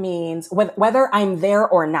that means, whether I'm there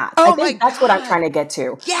or not. I think that's what I'm trying to get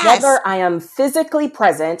to. Yes. Whether I am physically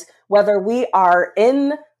present, whether we are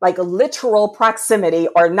in like literal proximity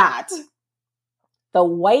or not. The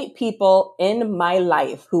white people in my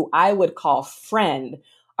life who I would call friend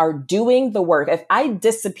are doing the work. If I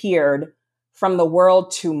disappeared from the world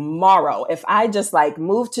tomorrow, if I just like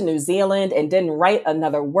moved to New Zealand and didn't write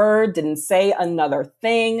another word, didn't say another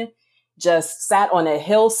thing, just sat on a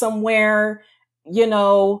hill somewhere,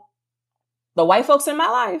 the white folks in my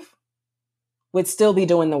life would still be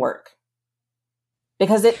doing the work.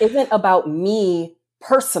 Because it isn't about me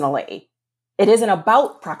personally. It isn't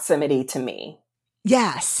about proximity to me.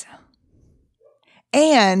 Yes.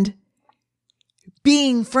 And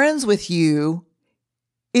being friends with you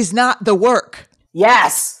is not the work.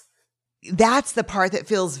 Yes. That's the part that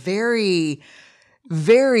feels very,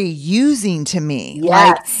 very using to me.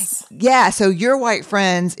 Yes. Like, yeah. So your white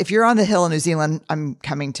friends, if you're on the hill in New Zealand, I'm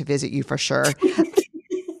coming to visit you for sure.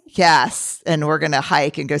 Yes. And we're going to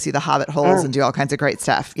hike and go see the hobbit holes and do all kinds of great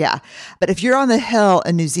stuff. Yeah. But if you're on the hill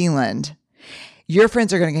in New Zealand, your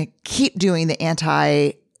friends are going to keep doing the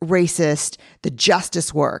anti-racist, the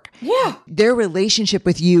justice work. Yeah. Their relationship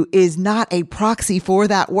with you is not a proxy for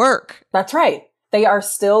that work. That's right. They are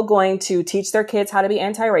still going to teach their kids how to be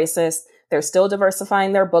anti-racist. They're still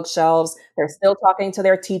diversifying their bookshelves. They're still talking to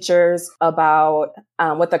their teachers about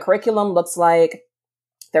what the curriculum looks like.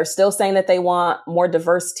 They're still saying that they want more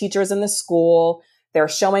diverse teachers in the school. They're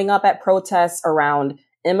showing up at protests around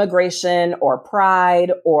immigration or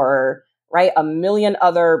pride or, right, a million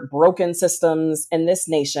other broken systems in this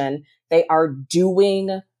nation. They are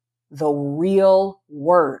doing the real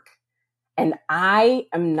work. And I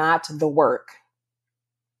am not the work.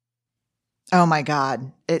 Oh my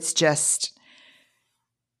God. It's just.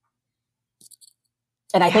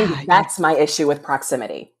 And I think that's my issue with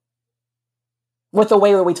proximity. With the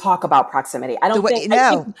way we talk about proximity. I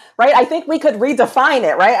think we could redefine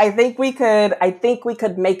it, right? I think we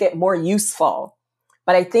could make it more useful.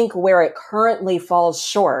 But I think where it currently falls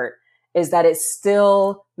short is that it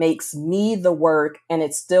still makes me the work and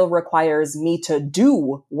it still requires me to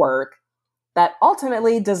do work that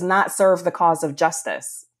ultimately does not serve the cause of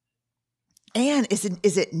justice. And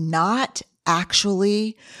is it not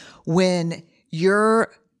actually when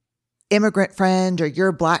your immigrant friend or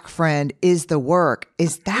your Black friend is the work,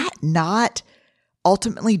 is that not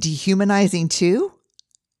ultimately dehumanizing too?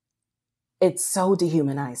 It's so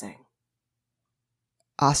dehumanizing.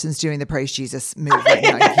 Austin's doing the praise Jesus move right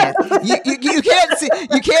now. You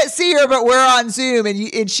can't see her, but we're on Zoom,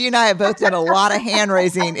 and she and I have both done a lot of hand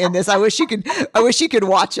raising in this. I wish you could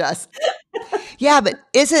watch us. Yeah, but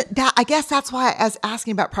isn't that? I guess that's why I was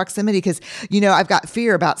asking about proximity, because I've got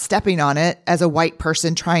fear about stepping on it as a white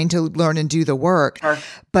person trying to learn and do the work. Sure.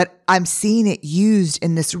 But I'm seeing it used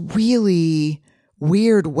in this really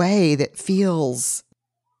weird way that feels.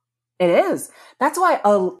 It is. That's why.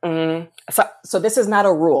 So this is not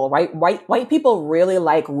a rule, right? White people really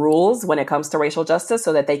like rules when it comes to racial justice,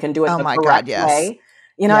 so that they can do it the correct way.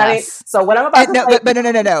 You know what I mean? So what I'm about to say, but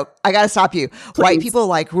no. I got to stop you. Please. White people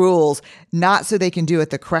like rules, not so they can do it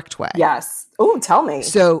the correct way. Yes. Ooh, tell me.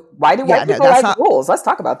 So why do white people like rules? Let's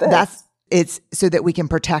talk about this. It's so that we can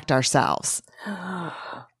protect ourselves.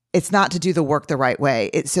 It's not to do the work the right way.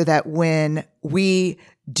 It's so that when we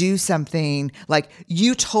do something, like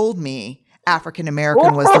you told me African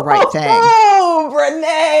American was the right thing. Oh,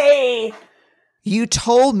 Brené. You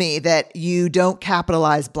told me that you don't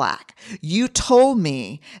capitalize Black. You told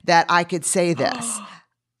me that I could say this.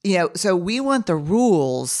 So we want the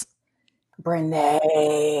rules. Brené.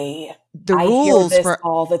 I hear this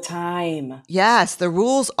all the time. Yes, the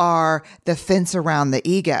rules are the fence around the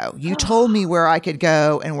ego. You told me where I could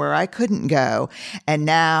go and where I couldn't go, and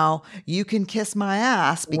now you can kiss my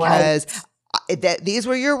ass because these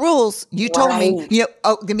were your rules. You told me.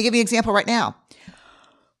 Let me give you an example right now.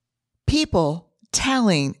 White people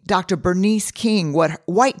telling Dr. Bernice King what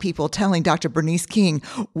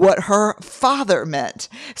her father meant.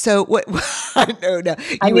 So what? No,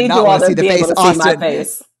 you would not want to see the face, Austin. My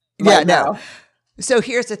face. Right now. So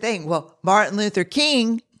here's the thing. Well, Martin Luther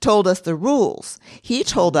King told us the rules. He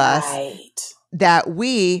told us that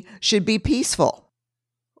we should be peaceful.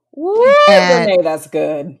 Woo, Brené, that's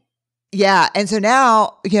good. Yeah. And so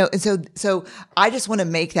now, so I just want to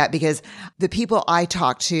make that, because the people I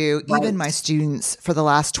talk to, even my students for the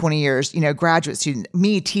last 20 years, graduate students,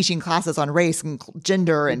 me teaching classes on race and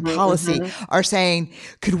gender and policy are saying,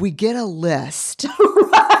 could we get a list?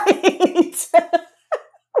 Right.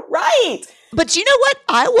 Right. But you know what?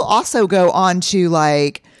 I will also go on to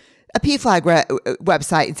like a PFLAG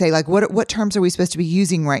website and say, like, what terms are we supposed to be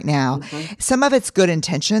using right now? Some of it's good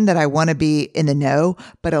intention that I want to be in the know,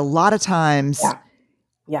 but a lot of times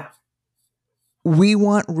we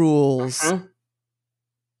want rules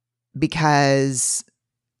because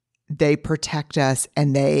they protect us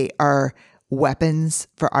and they are weapons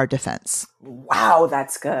for our defense. Wow,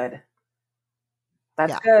 that's good.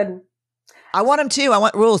 That's good. I want them too. I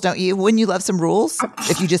want rules, don't you? Wouldn't you love some rules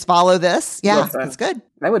if you just follow this? Yeah, that's good.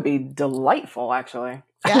 That would be delightful, actually.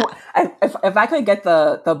 Yeah. If I could get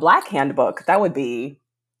the Black handbook, that would be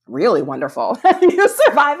really wonderful. You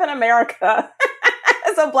survive in America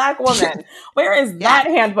as a Black woman. Where is that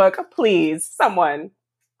handbook? Please, someone.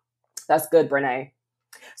 That's good, Brené.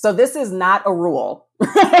 So this is not a rule,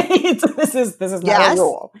 right? This is not a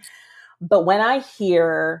rule. But when I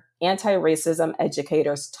hear anti-racism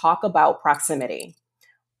educators talk about proximity,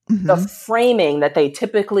 the framing that they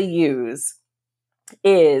typically use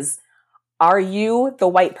is, are you, the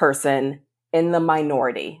white person, in the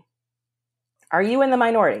minority? Are you in the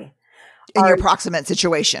minority? In your proximate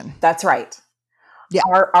situation. That's right. Yeah.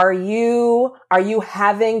 Are you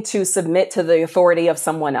having to submit to the authority of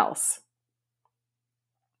someone else?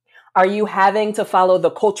 Are you having to follow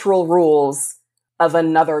the cultural rules of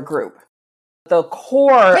another group? The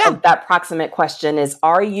core of that proximate question is,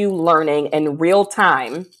 are you learning in real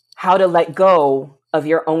time how to let go of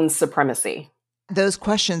your own supremacy? Those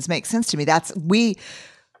questions make sense to me. That's we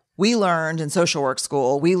learned in social work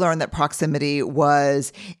school, we learned that proximity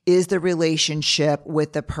is the relationship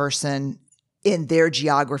with the person in their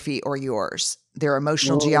geography or yours, their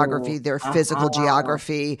emotional geography, their physical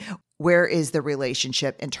geography. Where is the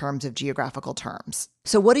relationship in terms of geographical terms?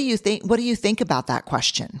 So what do you think? What do you think about that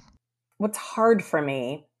question? What's hard for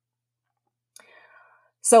me?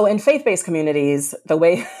 So in faith-based communities, the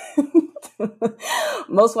way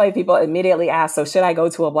most white people immediately ask, so should I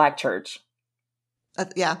go to a Black church?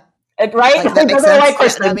 Yeah. Right? Like, that makes sense. White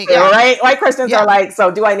Christians do, right? White Christians are like,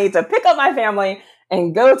 so do I need to pick up my family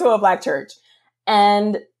and go to a Black church?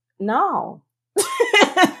 And no.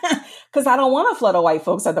 Because I don't want to flood of white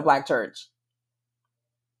folks at the Black church.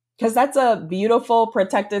 Because that's a beautiful,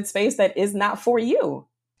 protected space that is not for you.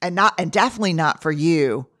 And definitely not for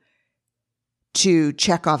you to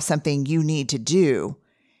check off something you need to do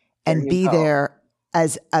and be there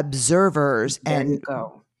as observers and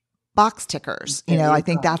box tickers. I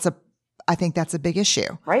think that's a big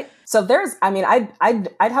issue. Right. So there's, I mean, I'd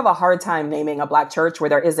have a hard time naming a Black church where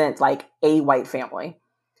there isn't like a white family.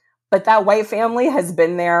 But that white family has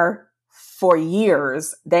been there for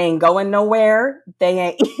years. They ain't going nowhere. They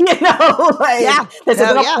ain't, this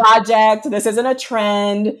isn't a project. This isn't a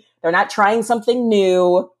trend. They're not trying something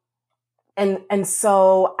new. And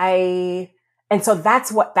so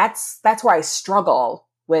that's where I struggle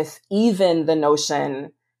with even the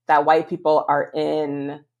notion that white people are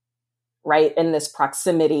in this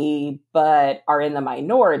proximity, but are in the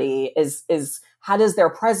minority is how does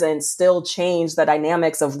their presence still change the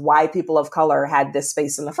dynamics of why people of color had this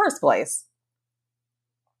space in the first place?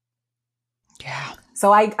 Yeah.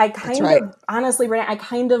 So I kind of, honestly, Brené, I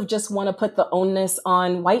kind of just want to put the onus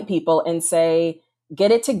on white people and say,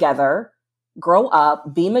 get it together, grow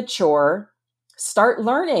up, be mature, start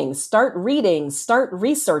learning, start reading, start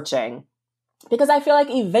researching. Because I feel like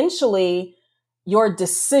eventually your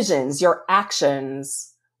decisions, your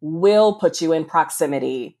actions will put you in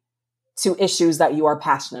proximity to issues that you are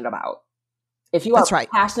passionate about. If you are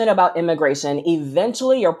passionate about immigration,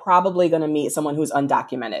 eventually you're probably going to meet someone who's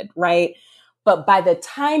undocumented, right? But by the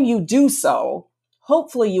time you do so,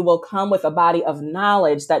 hopefully you will come with a body of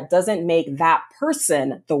knowledge that doesn't make that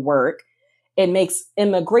person the work. It makes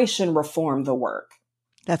immigration reform the work.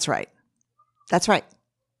 That's right. That's right.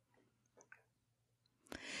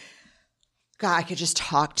 God, I could just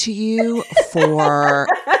talk to you for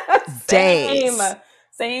days.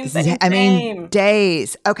 Same.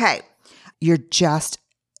 Days. Okay. You're just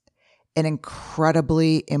an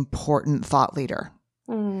incredibly important thought leader.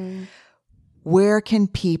 Mm. Where can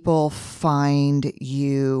people find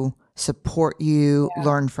you, support you,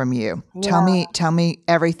 learn from you? Yeah. Tell me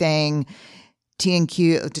everything.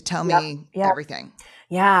 T&Q, to tell me everything.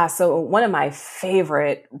 Yeah. So one of my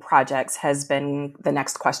favorite projects has been The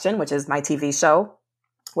Next Question, which is my TV show,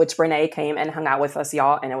 which Brené came and hung out with us,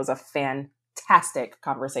 y'all. And it was a fantastic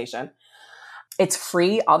conversation. It's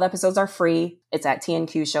free. All the episodes are free. It's at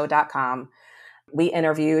tnqshow.com. We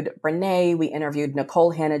interviewed Brené. We interviewed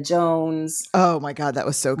Nicole Hannah-Jones. Oh my God, that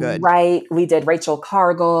was so good. Right. We did Rachel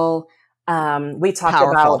Cargill. We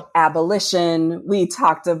talked about abolition. We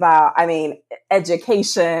talked about,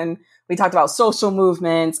 education. We talked about social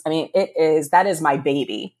movements. That is my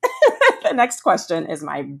baby. The Next Question is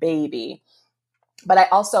my baby. But I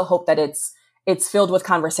also hope that it's filled with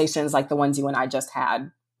conversations like the ones you and I just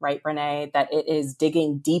had, right, Brené? That it is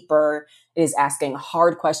digging deeper. It is asking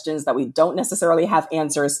hard questions that we don't necessarily have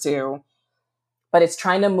answers to. But it's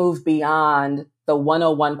trying to move beyond the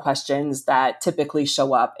 101 questions that typically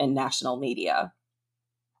show up in national media.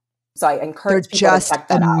 So I encourage people to check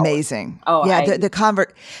that out. Amazing. Oh, yeah.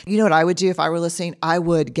 You know what I would do if I were listening? I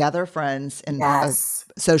would gather friends in a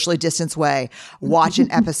socially distanced way, watch an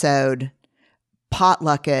episode,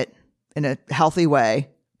 potluck it in a healthy way,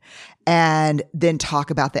 and then talk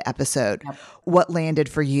about the episode. Yep. What landed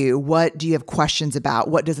for you? What do you have questions about?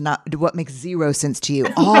 What makes zero sense to you?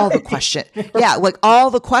 All the questions. Yeah. Like all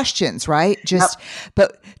the questions, right?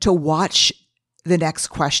 But to watch The Next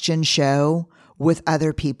Question show with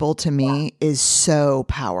other people, to me, is so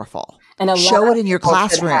powerful. And show it in your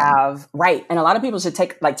classroom. And a lot of people should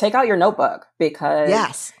take out your notebook,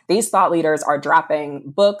 because these thought leaders are dropping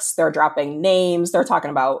books. They're dropping names. They're talking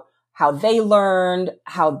about how they learned,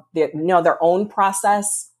 how their own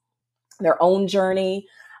process, their own journey.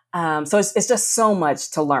 So it's just so much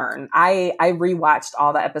to learn. I rewatched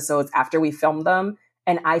all the episodes after we filmed them,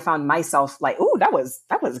 and I found myself like, "Ooh, that was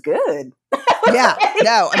good." Yeah,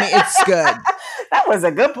 no, it's good. That was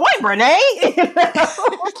a good point, Brené.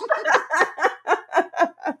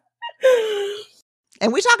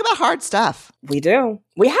 And we talk about hard stuff. We do.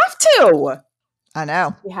 We have to. I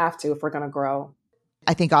know. We have to if we're going to grow.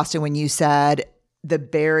 I think, Austin, when you said the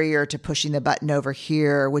barrier to pushing the button over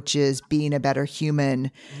here, which is being a better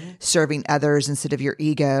human, serving others instead of your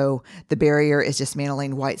ego, the barrier is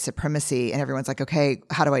dismantling white supremacy. And everyone's like, okay,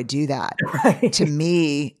 how do I do that? Right. To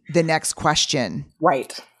me, The Next Question.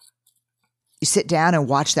 Right. You sit down and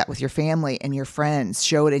watch that with your family and your friends,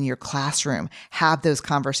 show it in your classroom, have those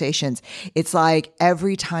conversations. It's like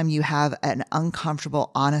every time you have an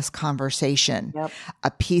uncomfortable, honest conversation,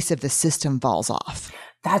 a piece of the system falls off.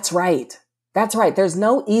 That's right. That's right. There's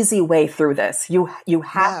no easy way through this. You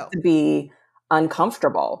have to be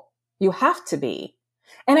uncomfortable. You have to be.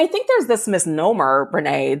 And I think there's this misnomer,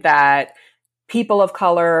 Brené, that people of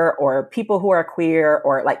color or people who are queer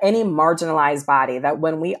or like any marginalized body, that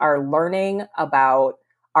when we are learning about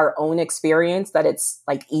our own experience, that it's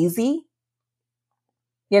like easy,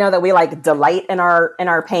 that we like delight in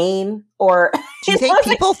our pain. Or do you think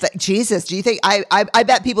people Jesus, do you think, I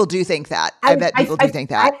bet people do think that. I bet people do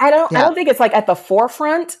think that. I don't think it's like at the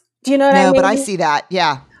forefront, Do you know what I No, mean? but I see that.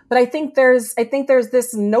 Yeah. But I think there's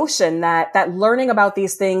this notion that learning about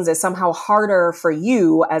these things is somehow harder for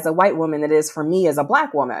you as a white woman than it is for me as a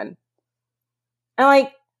Black woman. And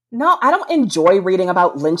like, no, I don't enjoy reading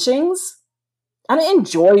about lynchings. I don't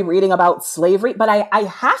enjoy reading about slavery, but I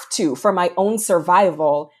have to for my own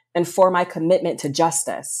survival and for my commitment to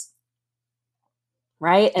justice.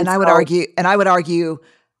 Right? And I would argue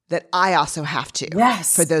that I also have to,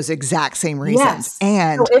 yes, for those exact same reasons. Yes.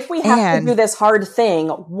 And so if we have to do this hard thing,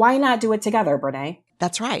 why not do it together, Brené?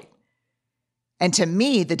 That's right. And to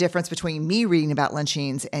me, the difference between me reading about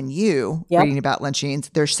lynchings and you reading about lynchings,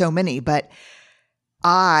 there's so many, but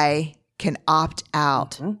I can opt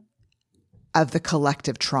out of the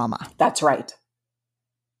collective trauma. That's right.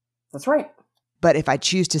 That's right. But if I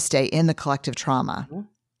choose to stay in the collective trauma,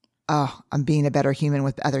 I'm being a better human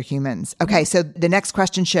with other humans. Okay, so the next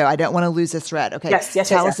question, show. I don't want to lose this thread. Okay, yes.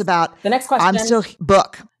 Tell us about the next question. I'm still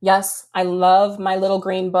book. Yes, I love my little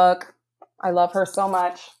green book. I love her so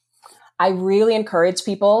much. I really encourage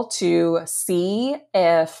people to see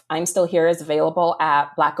if I'm Still Here is available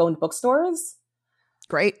at Black-owned bookstores.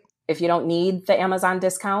 Great. If you don't need the Amazon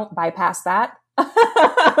discount, bypass that.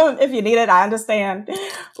 If you need it, I understand.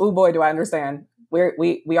 Oh boy, do I understand. We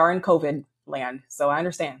are in COVID land, so I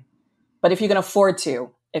understand. But if you can afford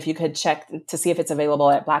to, if you could check to see if it's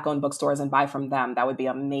available at Black-owned bookstores and buy from them, that would be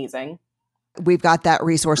amazing. We've got that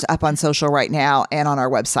resource up on social right now and on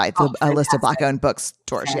our website, a list of Black-owned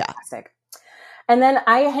bookstores. Fantastic. And then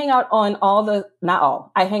I hang out on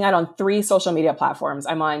I hang out on 3 social media platforms.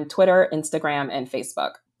 I'm on Twitter, Instagram, and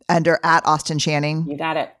Facebook. Under at Austin Channing. You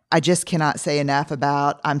got it. I just cannot say enough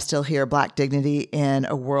about I'm Still Here, Black dignity in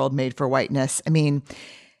a world made for whiteness. I mean,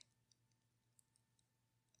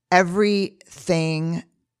 everything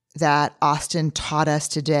that Austin taught us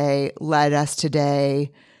today, led us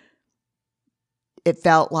today, it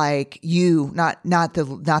felt like you, not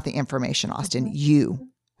the information, Austin, you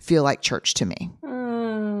feel like church to me.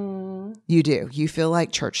 You do. You feel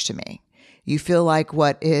like church to me. You feel like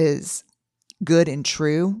what is good and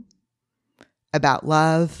true about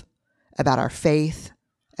love, about our faith,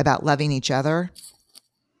 about loving each other.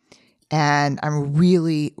 And I'm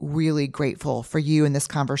really, really grateful for you in this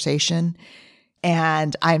conversation.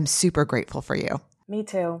 And I'm super grateful for you. Me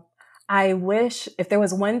too. I wish if there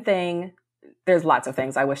was one thing, there's lots of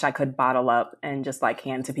things I wish I could bottle up and just like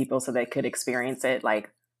hand to people so they could experience it,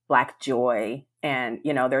 like Black joy. And,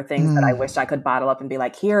 you know, there are things that I wish I could bottle up and be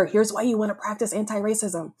like, here's why you want to practice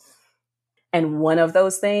anti-racism. And one of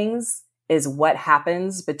those things is what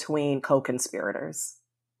happens between co-conspirators.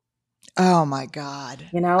 Oh my God.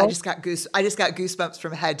 You know, I just got goosebumps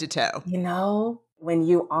from head to toe. You know, when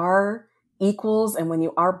you are equals and when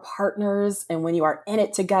you are partners and when you are in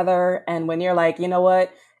it together and when you're like, you know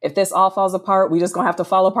what, if this all falls apart, we just gonna have to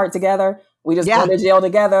fall apart together. We just go to jail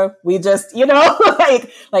together. We just, you know,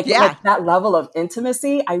 like that level of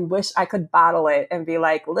intimacy. I wish I could bottle it and be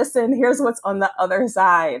like, listen, here's what's on the other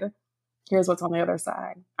side. Here's what's on the other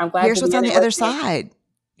side. I'm glad. Here's what's on the other side.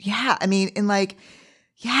 Yeah. I mean, in like,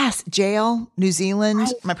 yes, jail, New Zealand.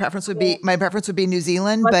 My preference would be New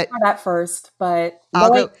Zealand, but try that first. But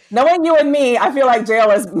knowing you and me, I feel like jail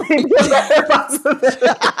is maybe a better possibility.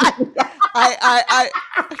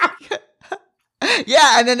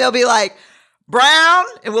 Yeah, and then they'll be like, Brown,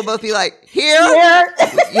 and we'll both be like, here.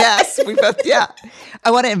 Yes, we both. Yeah. I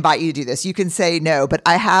want to invite you to do this. You can say no, but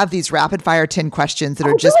I have these rapid fire 10 questions that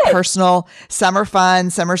are just personal. Some are fun,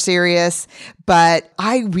 some are serious, but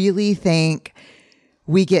I really think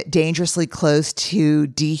we get dangerously close to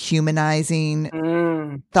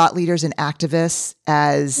dehumanizing thought leaders and activists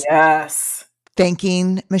as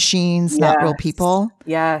thinking machines, not real people.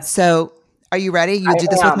 Yes. So are you ready? You do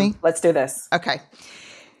this with me? Let's do this. Okay.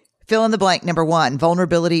 Fill in the blank. Number 1,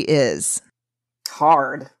 vulnerability is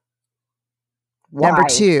hard. Why? Number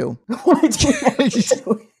 2. Why do you have to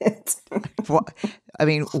do it? I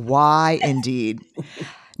mean, why indeed?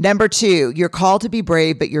 Number 2, you're called to be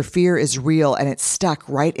brave, but your fear is real and it's stuck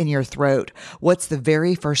right in your throat. What's the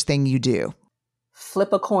very first thing you do?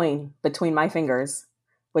 Flip a coin between my fingers,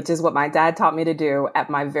 which is what my dad taught me to do at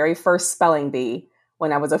my very first spelling bee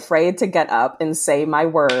when I was afraid to get up and say my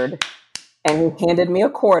word. And he handed me a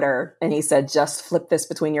quarter and he said, just flip this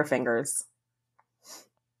between your fingers.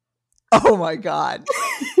 Oh my God.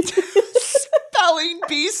 Spelling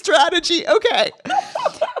bee strategy. Okay.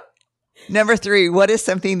 Number 3, what is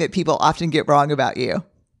something that people often get wrong about you?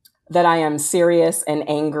 That I am serious and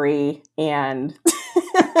angry and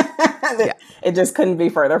it just couldn't be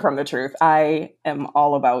further from the truth. I am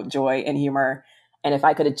all about joy and humor. And if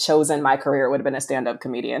I could have chosen my career, it would have been a stand-up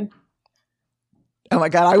comedian. Oh my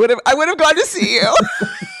God, I would have gone to see you.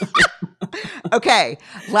 Okay.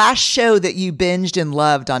 Last show that you binged and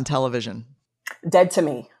loved on television. Dead to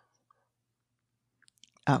Me.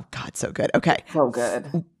 Oh, God, so good. Okay. So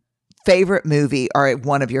good. Favorite movie or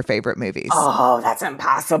one of your favorite movies? Oh, that's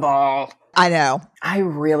impossible. I know. I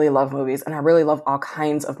really love movies, and I really love all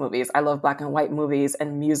kinds of movies. I love black and white movies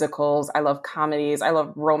and musicals. I love comedies. I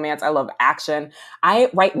love romance. I love action.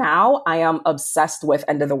 Right now, I am obsessed with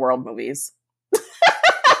end of the world movies.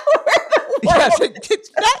 Yes,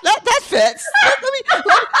 that fits.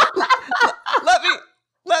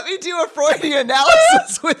 Let me do a Freudian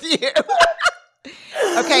analysis with you.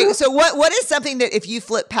 Okay, so what is something that if you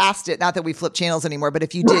flip past it, not that we flip channels anymore, but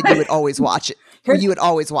if you did, you would always watch it. You would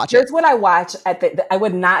always watch it. Here's what I watch I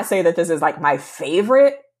would not say that this is like my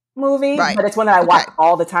favorite movie, right, but it's one that I watch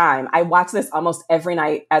all the time. I watch this almost every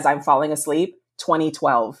night as I'm falling asleep.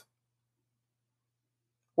 2012.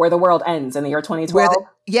 Where the world ends in the year 2012.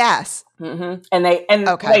 Yes. Mm-hmm. And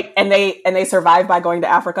they survive by going to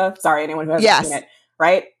Africa. Sorry, anyone who hasn't seen it.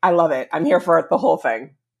 Right? I love it. I'm here for the whole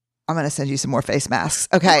thing. I'm going to send you some more face masks.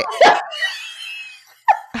 Okay.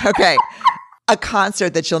 Okay. A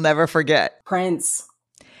concert that you'll never forget. Prince.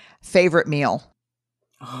 Favorite meal.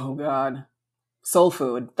 Oh, God. Soul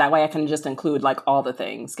food. That way I can just include like all the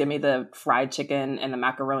things. Give me the fried chicken and the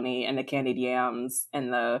macaroni and the candied yams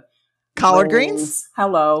and the collard greens.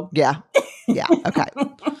 Hello. Yeah. Yeah. Okay.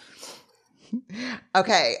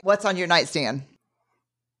 Okay. What's on your nightstand?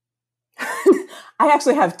 I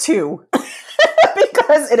actually have two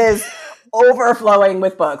because it is overflowing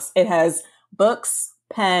with books. It has books,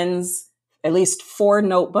 pens, at least 4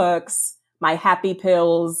 notebooks, my happy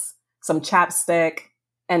pills, some chapstick,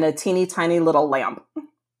 and a teeny tiny little lamp.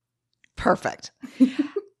 Perfect.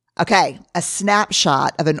 Okay. A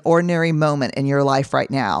snapshot of an ordinary moment in your life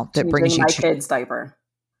right now that brings you my kid's diaper.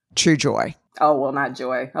 True joy. Oh, well, not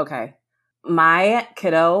joy. Okay. My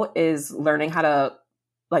kiddo is learning how to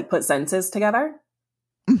like put sentences together.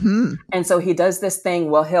 Mm-hmm. And so he does this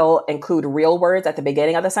thing where he'll include real words at the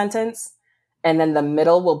beginning of the sentence. And then the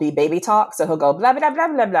middle will be baby talk. So he'll go blah, blah, blah,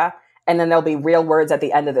 blah, blah. And then there'll be real words at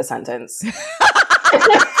the end of the sentence. So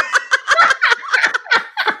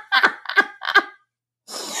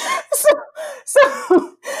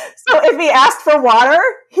if he asked for water,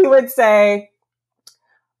 he would say,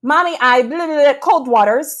 Mommy, I blah, blah, blah, cold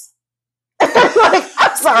waters. Like,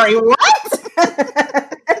 I'm sorry, what?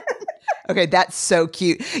 Okay, that's so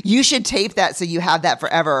cute. You should tape that so you have that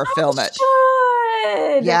forever or film it.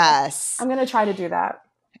 Should. Yes. I'm going to try to do that.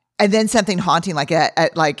 And then something haunting like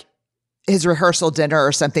at like his rehearsal dinner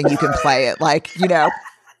or something, you can play it like, you know.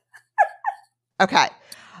 Okay.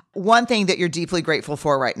 One thing that you're deeply grateful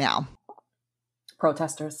for right now.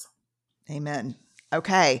 Protesters. Amen.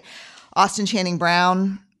 Okay. Austin Channing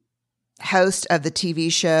Brown, host of the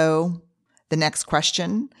TV show, The Next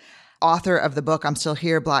Question, author of the book, I'm Still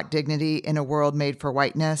Here, Black Dignity in a World Made for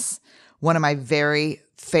Whiteness, one of my very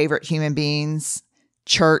favorite human beings,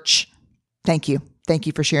 church. Thank you. Thank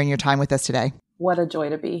you for sharing your time with us today. What a joy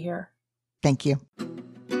to be here. Thank you.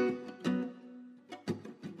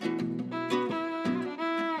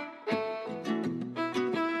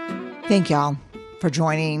 Thank y'all for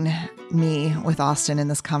joining me with Austin in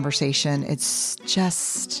this conversation. It's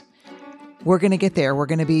just, we're going to get there. We're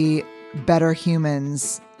going to be better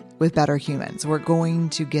humans with better humans. We're going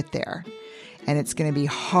to get there. And it's going to be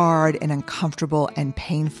hard and uncomfortable and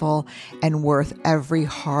painful and worth every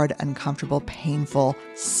hard, uncomfortable, painful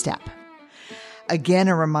step. Again,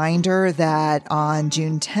 a reminder that on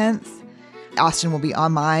June 10th, Austin will be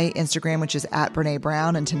on my Instagram, which is at Brené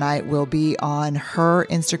Brown. And tonight we'll be on her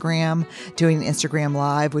Instagram doing an Instagram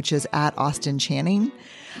Live, which is at Austin Channing.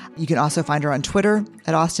 You can also find her on Twitter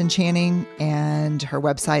at Austin Channing, and her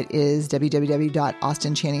website is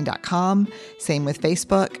www.austinchanning.com. Same with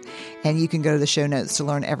Facebook. And you can go to the show notes to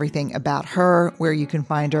learn everything about her, where you can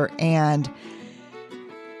find her, and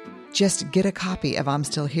just get a copy of I'm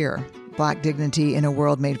Still Here, Black Dignity in a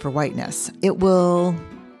World Made for Whiteness. It will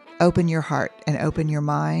open your heart and open your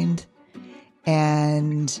mind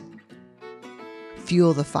and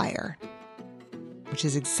fuel the fire, which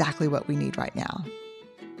is exactly what we need right now.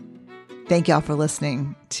 Thank y'all for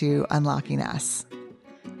listening to Unlocking Us.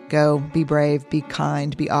 Go be brave, be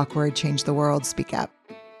kind, be awkward, change the world, speak up.